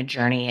takes you on a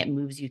journey. It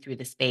moves you through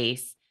the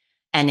space.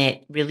 And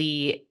it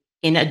really,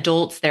 in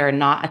adults, there are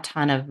not a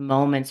ton of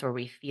moments where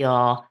we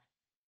feel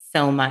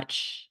so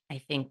much, I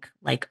think,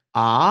 like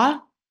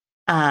awe.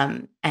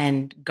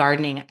 And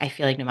gardening, I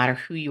feel like no matter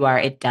who you are,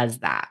 it does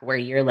that, where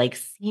you're like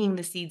seeing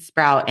the seed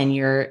sprout and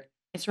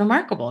it's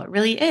remarkable. It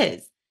really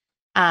is.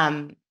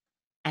 Um,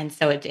 and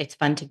so it's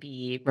fun to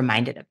be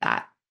reminded of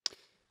that.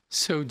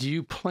 So, do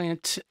you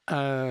plant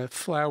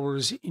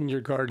flowers in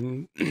your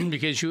garden?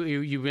 Because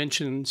you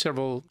mentioned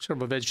several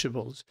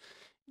vegetables.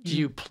 Do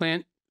you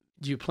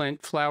Mhm.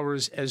 plant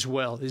flowers as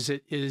well? Is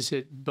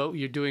it both?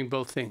 You're doing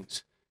both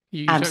things.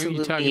 You're talking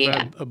Absolutely.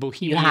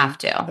 about You have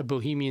to. a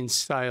bohemian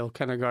style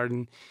kind of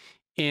garden,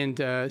 and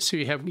so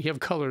you have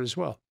color as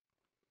well.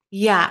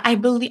 Yeah, I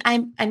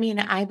mean,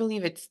 I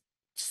believe it's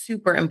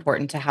super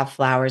important to have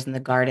flowers in the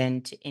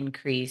garden to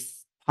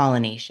increase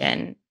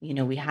pollination.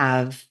 We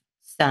have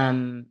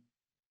some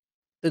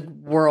the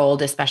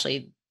world,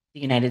 especially the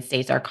United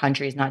States, our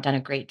country has not done a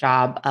great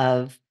job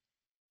of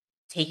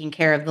taking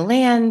care of the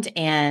land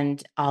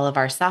and all of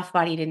our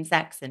soft-bodied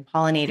insects and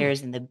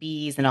pollinators and the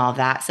bees and all of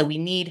that. So we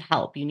need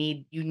help. You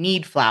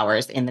need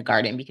flowers in the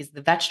garden because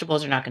the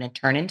vegetables are not going to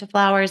turn into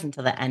flowers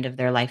until the end of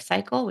their life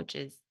cycle, which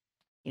is,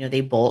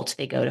 they bolt,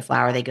 they go to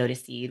flower, they go to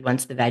seed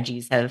once the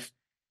veggies have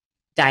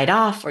died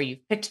off or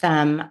you've picked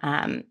them.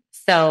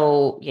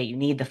 So yeah, you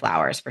need the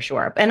flowers for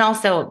sure. And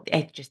also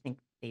I just think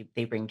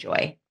they bring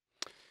joy.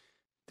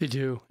 They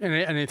do, and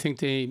I think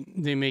they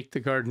make the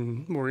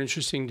garden more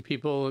interesting to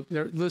people.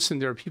 Listen,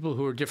 there are people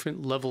who are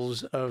different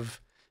levels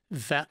of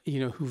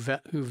who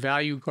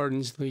value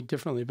gardens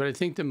differently. But I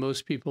think that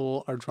most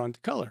people are drawn to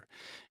color,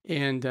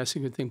 and that's a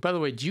good thing. By the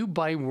way, do you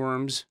buy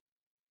worms?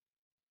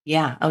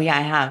 Yeah. Oh yeah,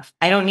 I have.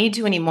 I don't need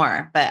to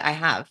anymore, but I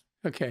have.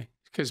 Okay,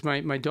 because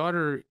my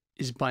daughter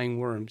is buying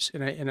worms,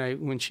 and I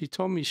when she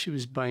told me she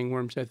was buying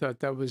worms, I thought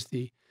that was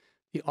the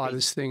Crazy.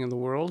 oddest thing in the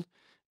world.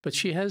 But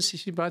she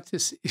bought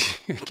this.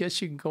 I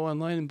guess you can go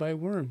online and buy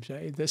worms.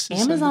 This is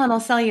something Amazon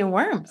will sell you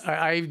worms.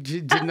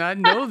 did not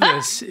know.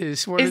 This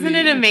is one of Isn't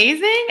it the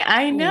amazing?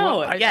 I well,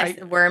 know. Yes,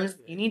 worms,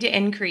 you need to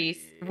increase.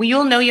 Well,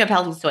 you'll know you have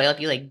healthy soil if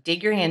you like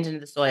dig your hands into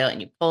the soil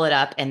and you pull it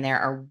up and there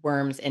are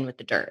worms in with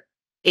the dirt.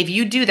 If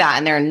you do that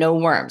and there are no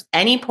worms,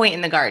 any point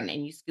in the garden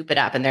and you scoop it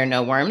up and there are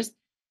no worms,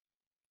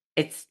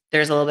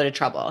 there's a little bit of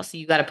trouble. So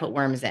you got to put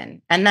worms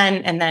in. And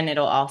then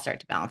it'll all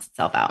start to balance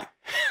itself out.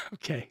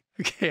 okay.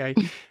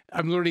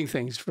 I'm learning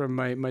things from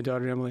my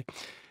daughter Emily.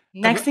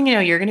 Next thing you know,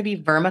 you're going to be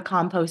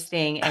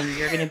vermicomposting and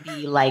you're going to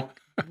be like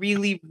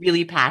really,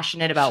 really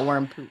passionate about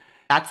worm poop.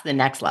 That's the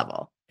next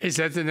level. Is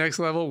that the next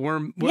level? Yeah,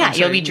 I'm you'll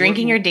sorry. be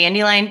drinking your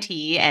dandelion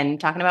tea and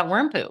talking about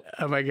worm poop.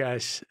 Oh my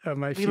gosh,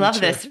 my We love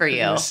future. this for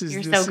you.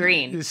 You're so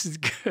green. This is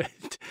good.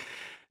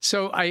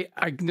 So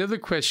another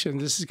question.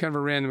 This is kind of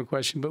a random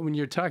question, but when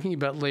you're talking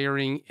about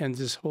layering and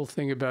this whole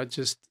thing about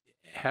just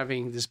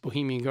having this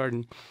bohemian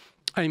garden,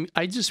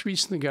 I just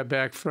recently got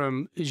back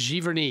from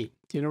Giverny.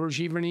 Do you know where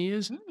Giverny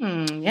is?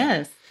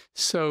 Yes.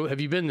 So have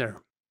you been there?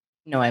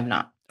 No, I've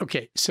not.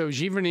 Okay, so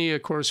Giverny,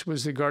 of course,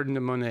 was the garden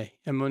of Monet,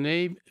 and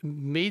Monet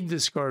made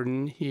this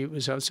garden. He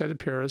was outside of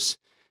Paris.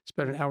 It's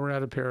about an hour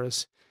out of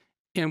Paris,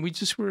 and we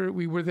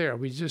were there.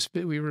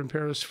 We were in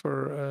Paris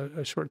for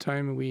a short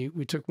time, and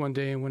we took one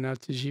day and went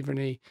out to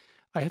Giverny.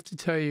 I have to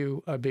tell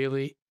you,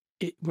 Bailey,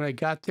 when I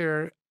got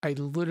there, I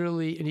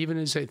literally, and even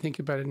as I think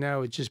about it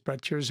now, it just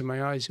brought tears in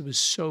my eyes. It was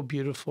so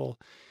beautiful.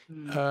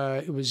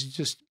 Mm.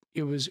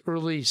 It was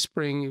early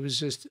spring. It was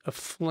just a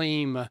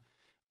flame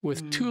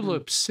with Mhm.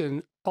 tulips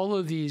and all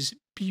of these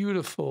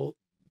beautiful,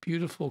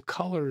 beautiful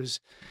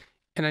colors.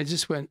 And I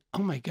just went,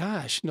 oh my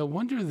gosh, no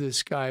wonder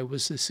this guy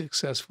was a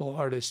successful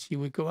artist. He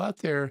would go out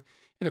there,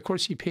 and of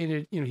course he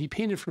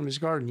painted from his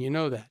garden, you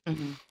know that.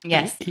 Mhm. But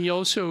Yes. he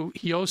also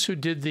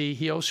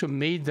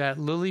made that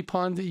lily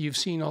pond that you've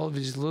seen, all of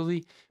his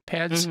lily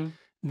pads. Mhm.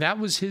 That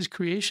was his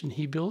creation.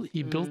 He built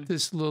Mm.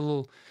 this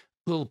little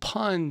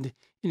pond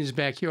in his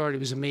backyard. It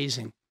was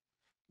amazing.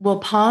 Well,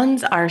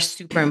 ponds are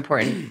super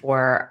important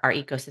for our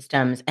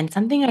ecosystems. And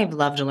something I've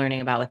loved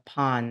learning about with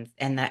ponds,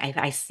 and that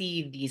I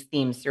see these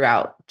themes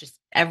throughout just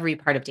every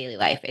part of daily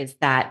life, is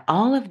that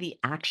all of the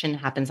action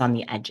happens on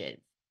the edges.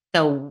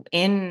 So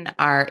in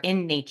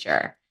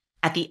nature,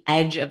 at the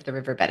edge of the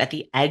riverbed, at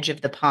the edge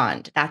of the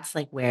pond, that's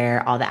like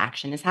where all the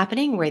action is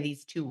happening, where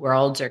these two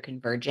worlds are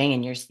converging,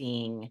 and you're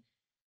seeing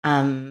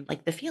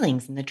like the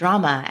feelings and the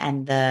drama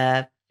and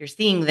you're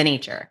seeing the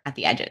nature at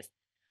the edges.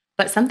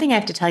 But something I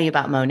have to tell you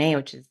about Monet,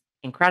 which is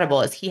incredible,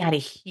 is he had a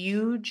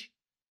huge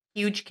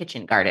huge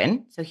kitchen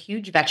garden, so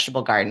huge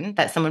vegetable garden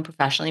that someone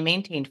professionally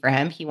maintained for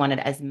him. He wanted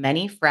as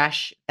many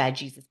fresh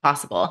veggies as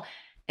possible.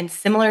 And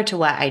similar to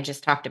what I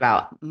just talked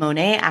about,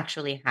 Monet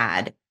actually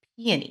had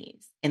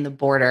peonies in the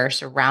border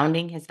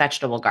surrounding his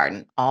vegetable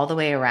garden all the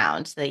way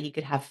around so that he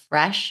could have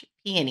fresh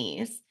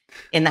peonies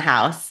in the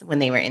house when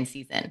they were in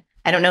season.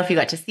 I don't know if you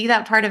got to see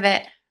that part of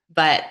it,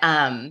 but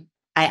I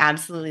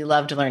absolutely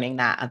loved learning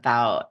that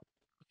about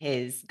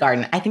his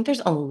garden. I think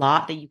there's a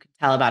lot that you can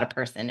tell about a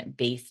person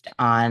based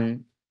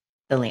on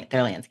their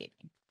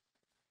landscaping.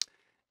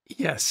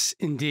 Yes,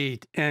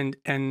 indeed. And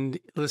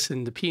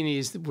listen, the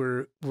peonies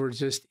were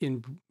just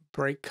in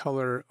bright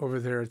color over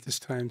there at this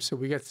time, so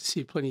we got to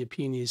see plenty of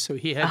peonies. So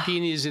he had Oh,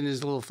 peonies in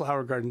his little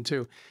flower garden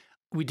too.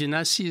 We did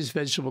not see his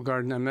vegetable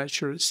garden. I'm not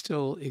sure it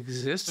still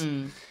exists,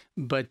 mm.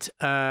 but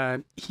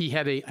he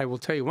had I will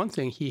tell you one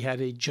thing, he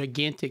had a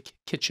gigantic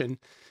kitchen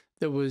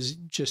that was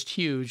just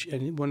huge.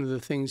 And one of the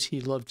things he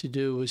loved to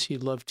do was he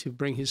loved to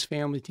bring his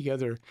family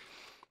together.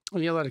 Well,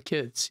 he had a lot of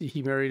kids.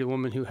 He married a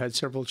woman who had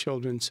several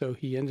children, so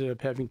he ended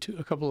up having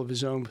a couple of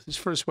his own with his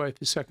first wife.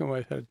 His second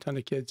wife had a ton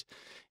of kids,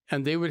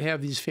 and they would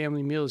have these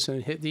family meals.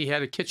 And he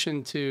had a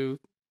kitchen to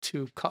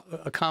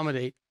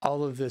accommodate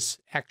all of this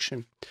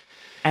action.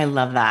 I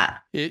love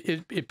that.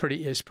 It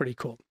is pretty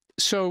cool.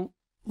 So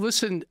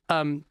listen,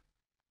 I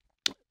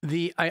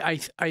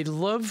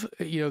love,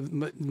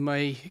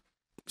 my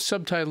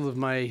subtitle of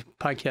my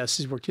podcast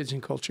is Where Kids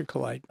and Culture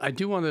Collide. I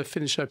do want to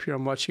finish up here.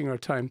 I'm watching our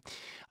time.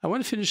 I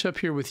want to finish up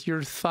here with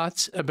your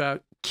thoughts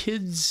about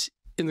kids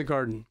in the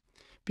garden,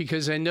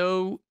 because I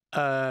know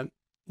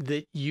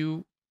that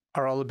you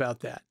are all about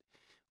that.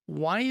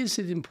 Why is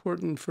it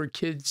important for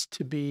kids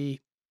to be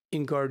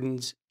in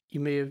gardens?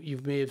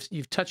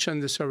 You've touched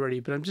on this already,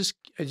 but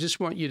I just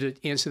want you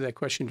to answer that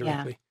question Yeah.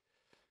 directly.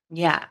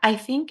 Yeah. I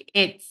think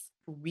it's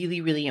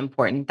really, really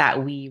important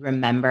that we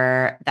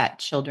remember that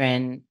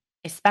children,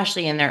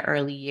 especially in their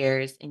early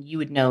years, and you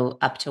would know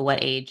up to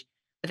what age,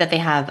 but that they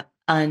have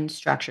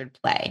unstructured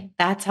play.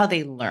 That's how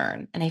they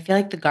learn. And I feel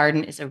like the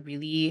garden is a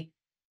really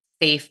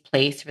safe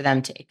place for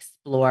them to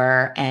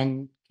explore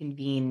and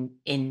convene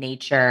in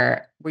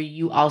nature, where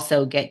you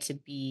also get to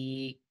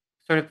be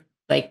sort of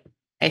like,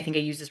 I think I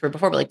used this word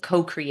before, but like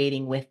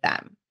co-creating with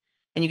them.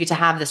 And you get to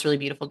have this really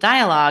beautiful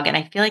dialogue. And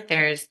I feel like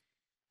it's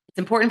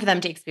important for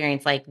them to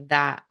experience like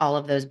that, all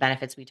of those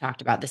benefits we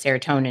talked about, the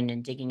serotonin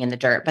and digging in the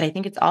dirt. But I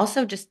think it's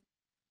also just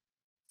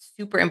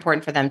super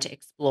important for them to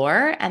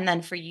explore. And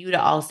then for you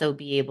to also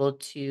be able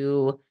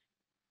to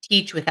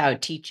teach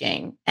without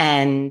teaching.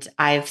 And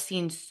I've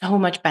seen so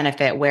much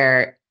benefit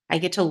where I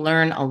get to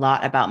learn a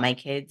lot about my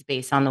kids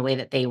based on the way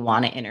that they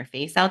want to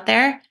interface out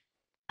there.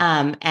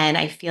 And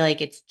I feel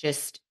like it's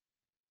just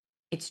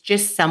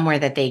somewhere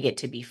that they get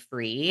to be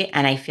free.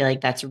 And I feel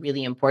like that's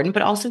really important,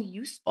 but also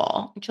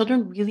useful.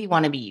 Children really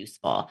want to be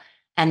useful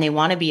and they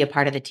want to be a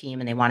part of the team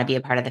and they want to be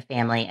a part of the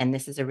family. And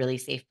this is a really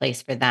safe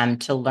place for them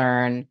to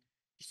learn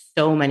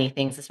so many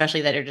things,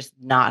 especially that are just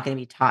not going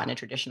to be taught in a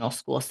traditional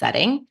school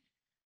setting.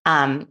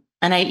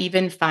 And I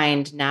even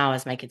find now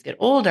as my kids get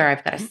older,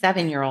 I've got a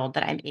 7-year-old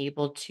that I'm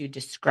able to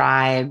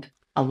describe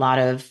a lot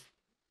of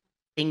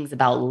things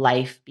about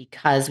life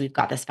because we've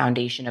got this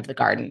foundation of the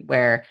garden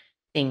where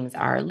things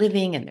are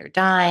living and they're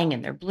dying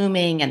and they're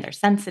blooming and they're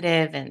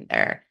sensitive and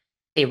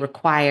they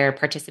require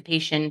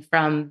participation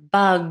from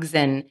bugs,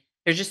 and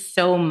there's just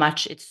so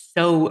much. It's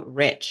so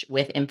rich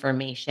with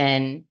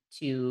information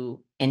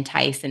to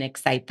entice and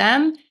excite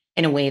them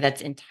in a way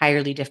that's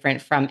entirely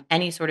different from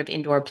any sort of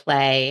indoor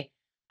play,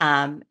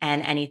 and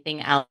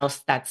anything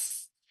else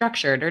that's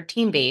structured or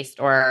team based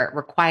or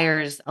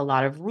requires a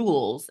lot of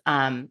rules.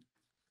 And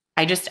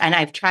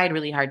I've tried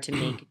really hard to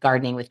make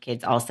gardening with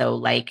kids also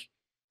like,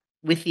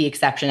 with the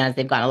exception as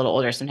they've gotten a little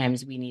older,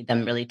 sometimes we need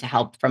them really to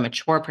help from a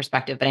chore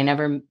perspective, but I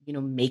never,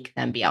 make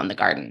them be out in the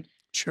garden.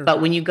 Sure.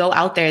 But when you go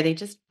out there, they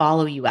just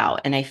follow you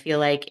out. And I feel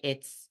like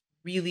it's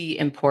really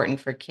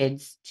important for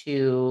kids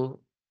to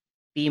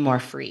be more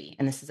free.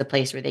 And this is a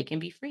place where they can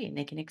be free and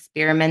they can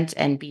experiment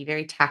and be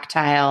very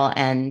tactile.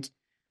 And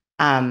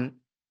um,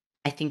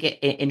 I think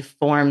it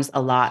informs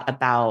a lot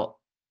about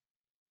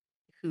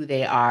who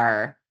they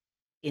are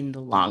in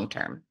the long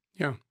term.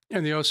 Yeah.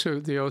 And they also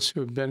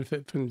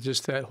benefit from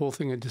just that whole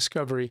thing of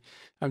discovery.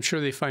 I'm sure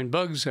they find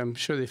bugs. I'm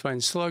sure they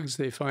find slugs.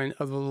 They find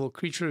other little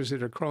creatures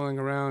that are crawling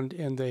around,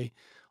 and they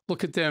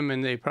look at them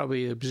and they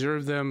probably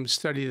observe them,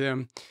 study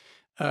them.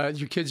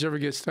 Your kids ever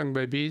get stung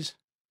by bees?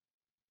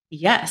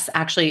 Yes,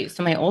 actually.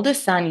 So my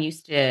oldest son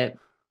used to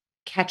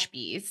catch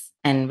bees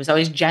and was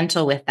always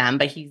gentle with them,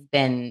 but he's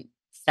been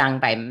stung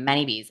by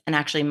many bees. And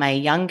actually, my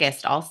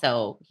youngest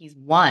also, he's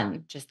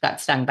one, just got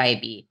stung by a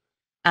bee.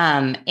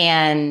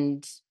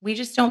 And we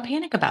just don't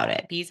panic about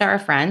it. Bees are our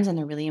friends and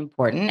they're really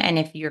important. And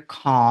if you're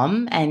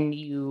calm and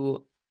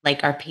you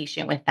like are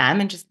patient with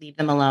them and just leave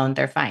them alone,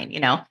 they're fine.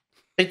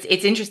 But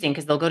it's interesting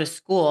because they'll go to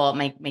school.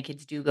 My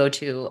kids do go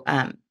to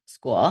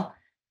school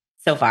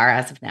so far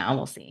as of now.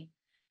 We'll see.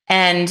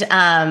 And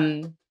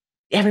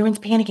everyone's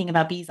panicking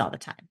about bees all the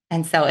time.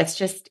 And so it's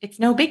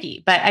no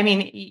biggie. But I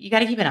mean, you got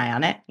to keep an eye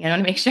on it, to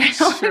make sure no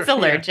Sure. one's Yeah.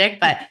 allergic.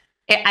 But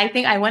I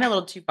think I went a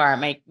little too far.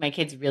 My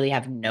kids really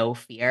have no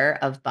fear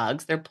of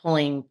bugs. They're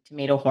pulling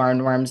tomato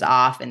hornworms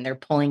off and they're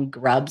pulling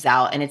grubs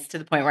out. And it's to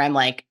the point where I'm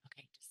like,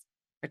 okay, just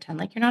pretend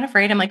like you're not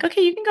afraid. I'm like,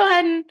 okay, you can go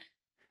ahead and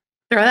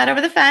throw that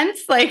over the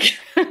fence. Like,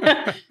 so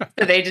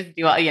they just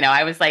do,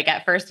 I was like,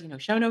 at first,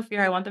 show no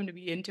fear. I want them to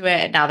be into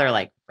it. And now they're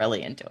like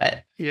really into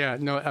it. Yeah,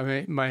 no, I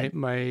mean,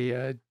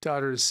 my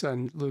daughter's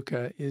son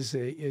Luca is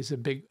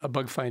a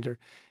bug finder,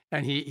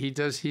 and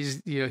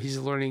he's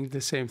learning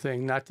the same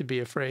thing, not to be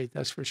afraid.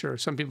 That's for sure.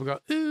 Some people go,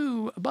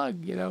 ooh, a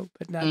bug,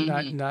 but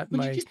not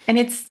Would you my. just, and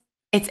it's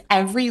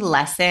every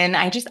lesson.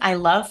 I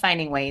love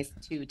finding ways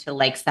to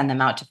like send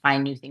them out to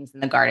find new things in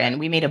the garden.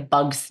 We made a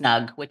bug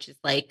snug, which is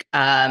like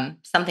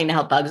something to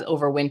help bugs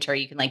overwinter.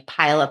 You can like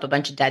pile up a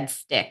bunch of dead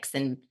sticks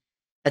and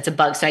that's a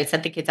bug. So I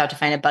sent the kids out to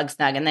find a bug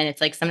snug. And then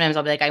it's like sometimes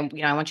I'll be like, I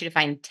want you to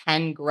find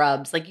 10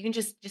 grubs. Like you can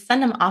just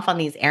send them off on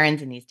these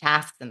errands and these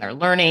tasks and they're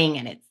learning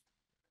and it's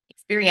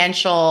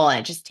experiential and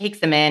it just takes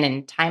them in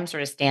and time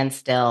sort of stands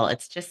still.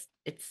 It's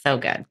so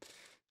good.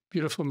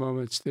 Beautiful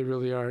moments, they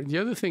really are. The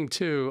other thing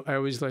too, I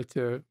always like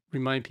to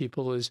remind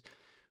people is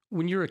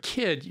when you're a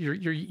kid,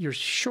 you're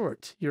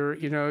short. You're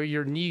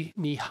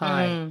knee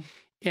high, Mm.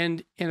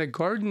 and in a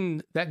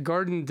garden, that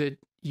garden that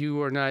you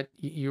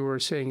were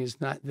saying is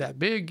not that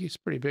big. It's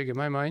pretty big in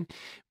my mind,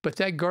 but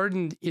that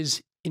garden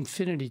is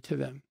infinity to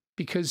them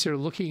because they're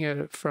looking at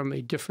it from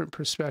a different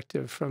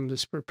perspective. From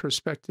this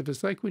perspective,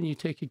 it's like when you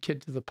take a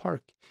kid to the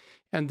park,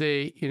 and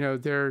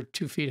they're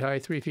 2 feet high,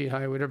 3 feet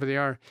high, whatever they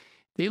are.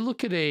 They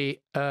look at a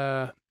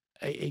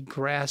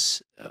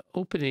grass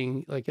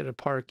opening like at a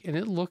park, and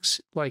it looks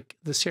like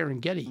the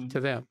Serengeti to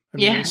them. I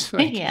mean, Yeah. it's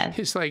like Yeah.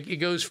 it's like it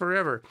goes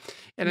forever.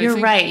 And I You're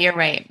think, right. You're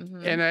right.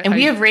 Mhm. and And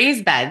we have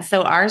raised beds.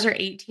 So ours are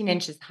 18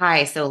 inches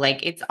high. So like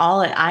it's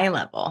all at eye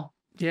level.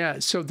 yeah,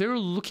 so they're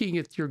looking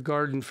at your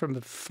garden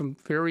from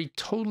very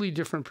totally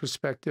different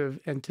perspective,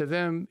 and to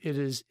them, it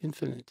is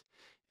infinite.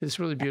 It's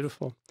really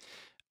beautiful.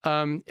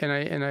 And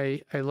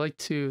I like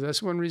to.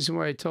 That's one reason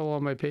why I tell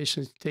all my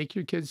patients: take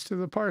your kids to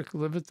the park,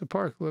 live at the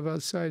park, live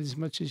outside as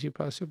much as you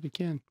possibly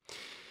can.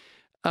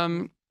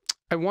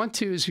 I want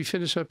to, as we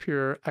finish up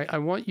here, I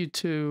want you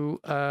to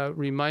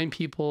remind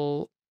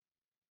people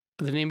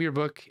the name of your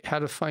book, how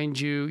to find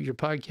you, your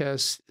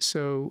podcast.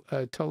 So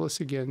tell us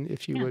again,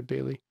 if you Yeah. would,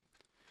 Bailey.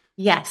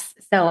 Yes.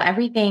 So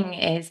everything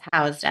is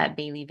housed at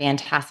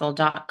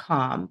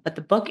baileyvantassel.com, but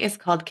the book is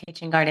called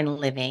Kitchen Garden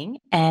Living,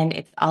 and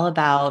it's all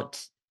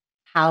about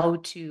how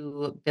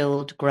to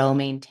build, grow,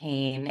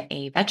 maintain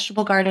a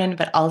vegetable garden,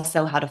 but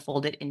also how to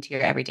fold it into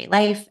your everyday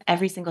life.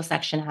 Every single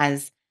section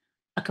has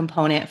a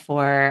component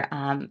for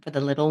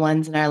the little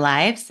ones in our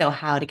lives. So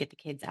how to get the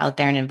kids out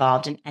there and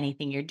involved in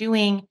anything you're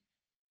doing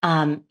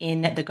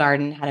in the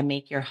garden, how to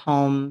make your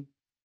home,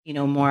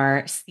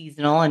 more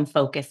seasonal and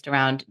focused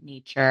around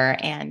nature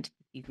and the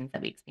seasons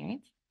that we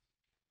experience.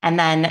 And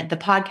then the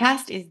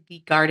podcast is the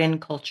Garden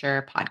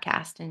Culture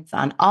Podcast, and it's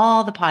on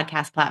all the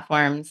podcast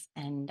platforms.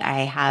 And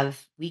I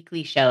have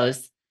weekly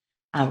shows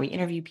where we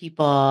interview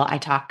people. I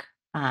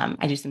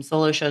do some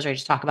solo shows where I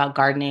just talk about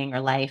gardening or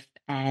life.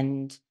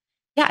 And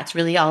yeah, it's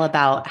really all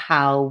about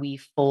how we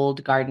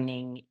fold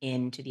gardening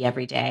into the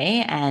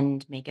everyday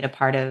and make it a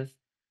part of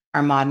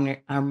our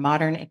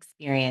modern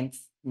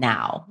experience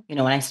now. When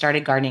I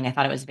started gardening, I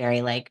thought it was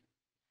very like,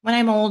 when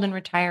I'm old and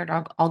retired,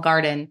 I'll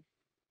garden.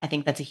 I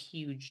think that's a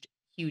huge,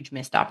 huge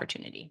missed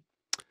opportunity.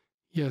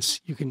 Yes,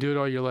 you can do it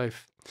all your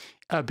life.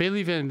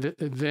 Bailey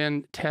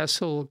Van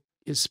Tassel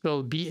is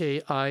spelled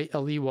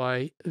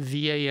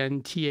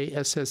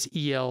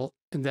BaileyVanTassel,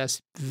 and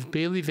that's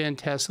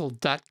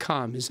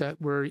BaileyVanTassel.com. Is that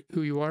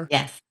who you are?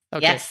 Yes.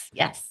 Okay. Yes.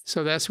 Yes.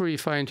 So that's where you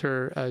find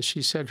her.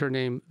 She said her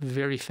name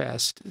very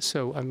fast,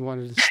 so I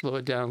wanted to slow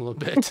it down a little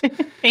bit.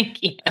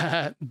 Thank you.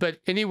 But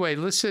anyway,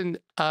 listen,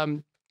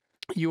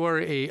 you are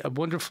a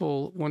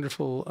wonderful,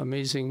 wonderful,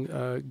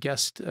 amazing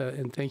guest,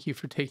 and thank you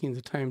for taking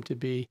the time to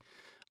be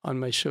on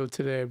my show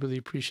today. I really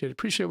appreciate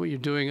what you're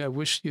doing. I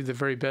wish you the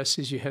very best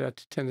as you head out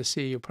to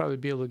Tennessee. You'll probably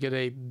be able to get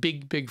a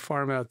big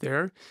farm out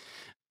there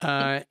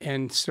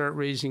and start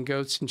raising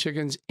goats and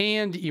chickens.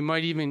 And you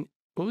might even,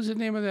 what was the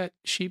name of that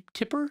sheep?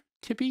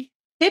 Tippy?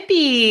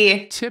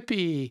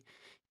 Tippy.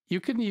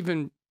 You can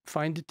even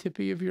find a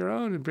Tippy of your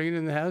own and bring it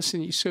in the house.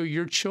 And so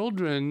your 3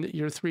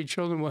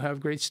 children will have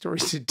great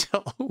stories to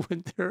tell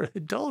when they're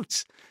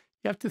adults.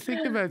 You have to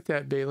think about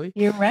that, Bailey.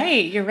 You're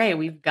right.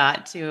 We've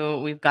got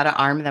to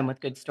arm them with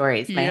good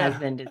stories. My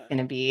husband is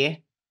going to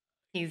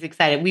he's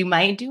excited. We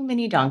might do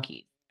mini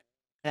donkeys.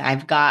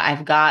 I've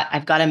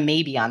got a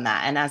maybe on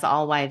that. And as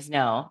all wives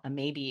know, a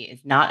maybe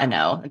is not a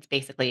no. It's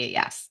basically a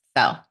yes.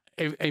 So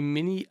a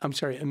mini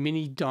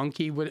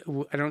donkey. What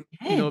I don't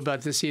know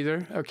about this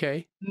either.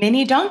 Okay.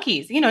 Mini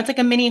donkeys. It's like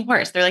a mini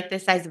horse. They're like the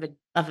size of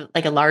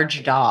like a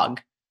large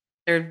dog.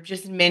 They're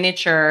just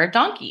miniature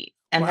donkeys,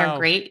 and they're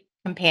great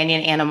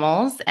companion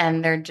animals.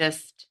 And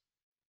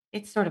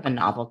it's sort of a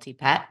novelty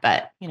pet,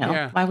 but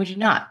why would you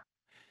not?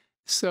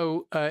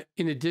 So,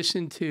 in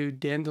addition to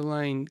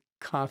dandelion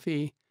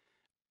coffee,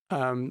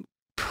 worm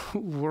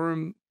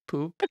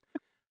poop,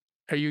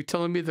 Are you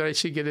telling me that I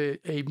should get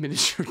a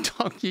miniature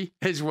donkey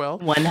as well?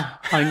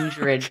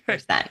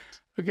 100%.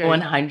 Okay.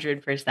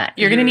 100%.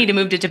 You're going to need to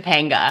move to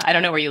Topanga. I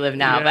don't know where you live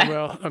now, Yeah, but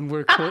well,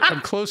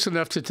 I'm close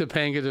enough to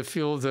Topanga to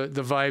feel the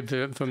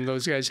vibe from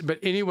those guys. But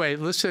anyway,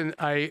 listen,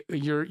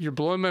 you're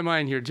blowing my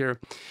mind here, dear.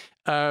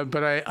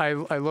 But I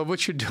love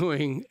what you're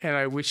doing, and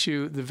I wish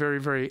you the very,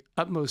 very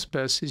utmost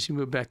best as you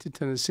move back to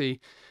Tennessee.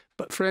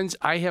 But friends,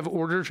 I have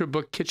ordered her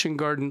book, Kitchen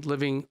Garden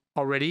Living,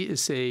 already.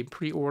 It's a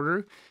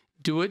pre-order.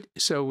 Do it.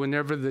 So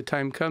whenever the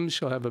time comes,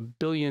 she'll have a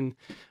billion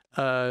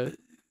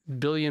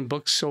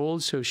books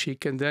sold, so she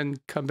can then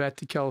come back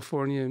to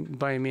California and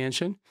buy a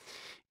mansion,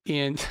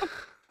 and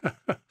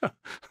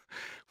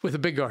with a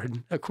big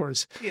garden, of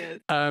course. Yes.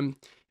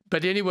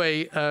 But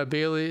anyway,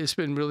 Bailey, it's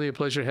been really a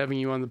pleasure having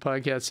you on the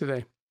podcast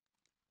today.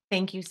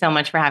 Thank you so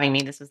much for having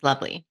me. This was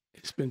lovely.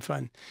 It's been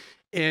fun.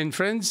 And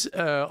friends,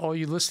 all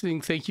you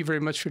listening, thank you very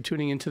much for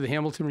tuning into the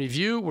Hamilton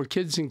Review, where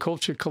kids and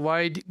culture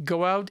collide.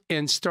 Go out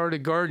and start a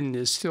garden.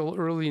 It's still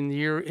early in the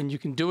year, and you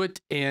can do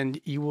it,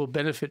 and you will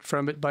benefit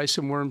from it. Buy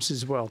some worms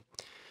as well.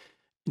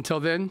 Until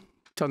then,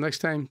 until next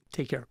time,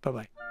 take care.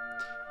 Bye-bye.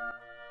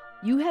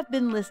 You have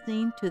been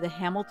listening to the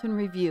Hamilton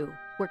Review,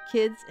 where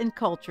kids and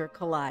culture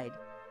collide.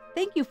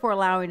 Thank you for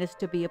allowing us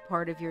to be a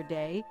part of your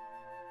day.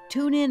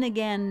 Tune in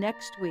again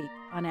next week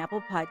on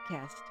Apple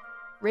Podcast.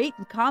 Rate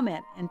and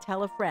comment and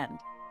tell a friend.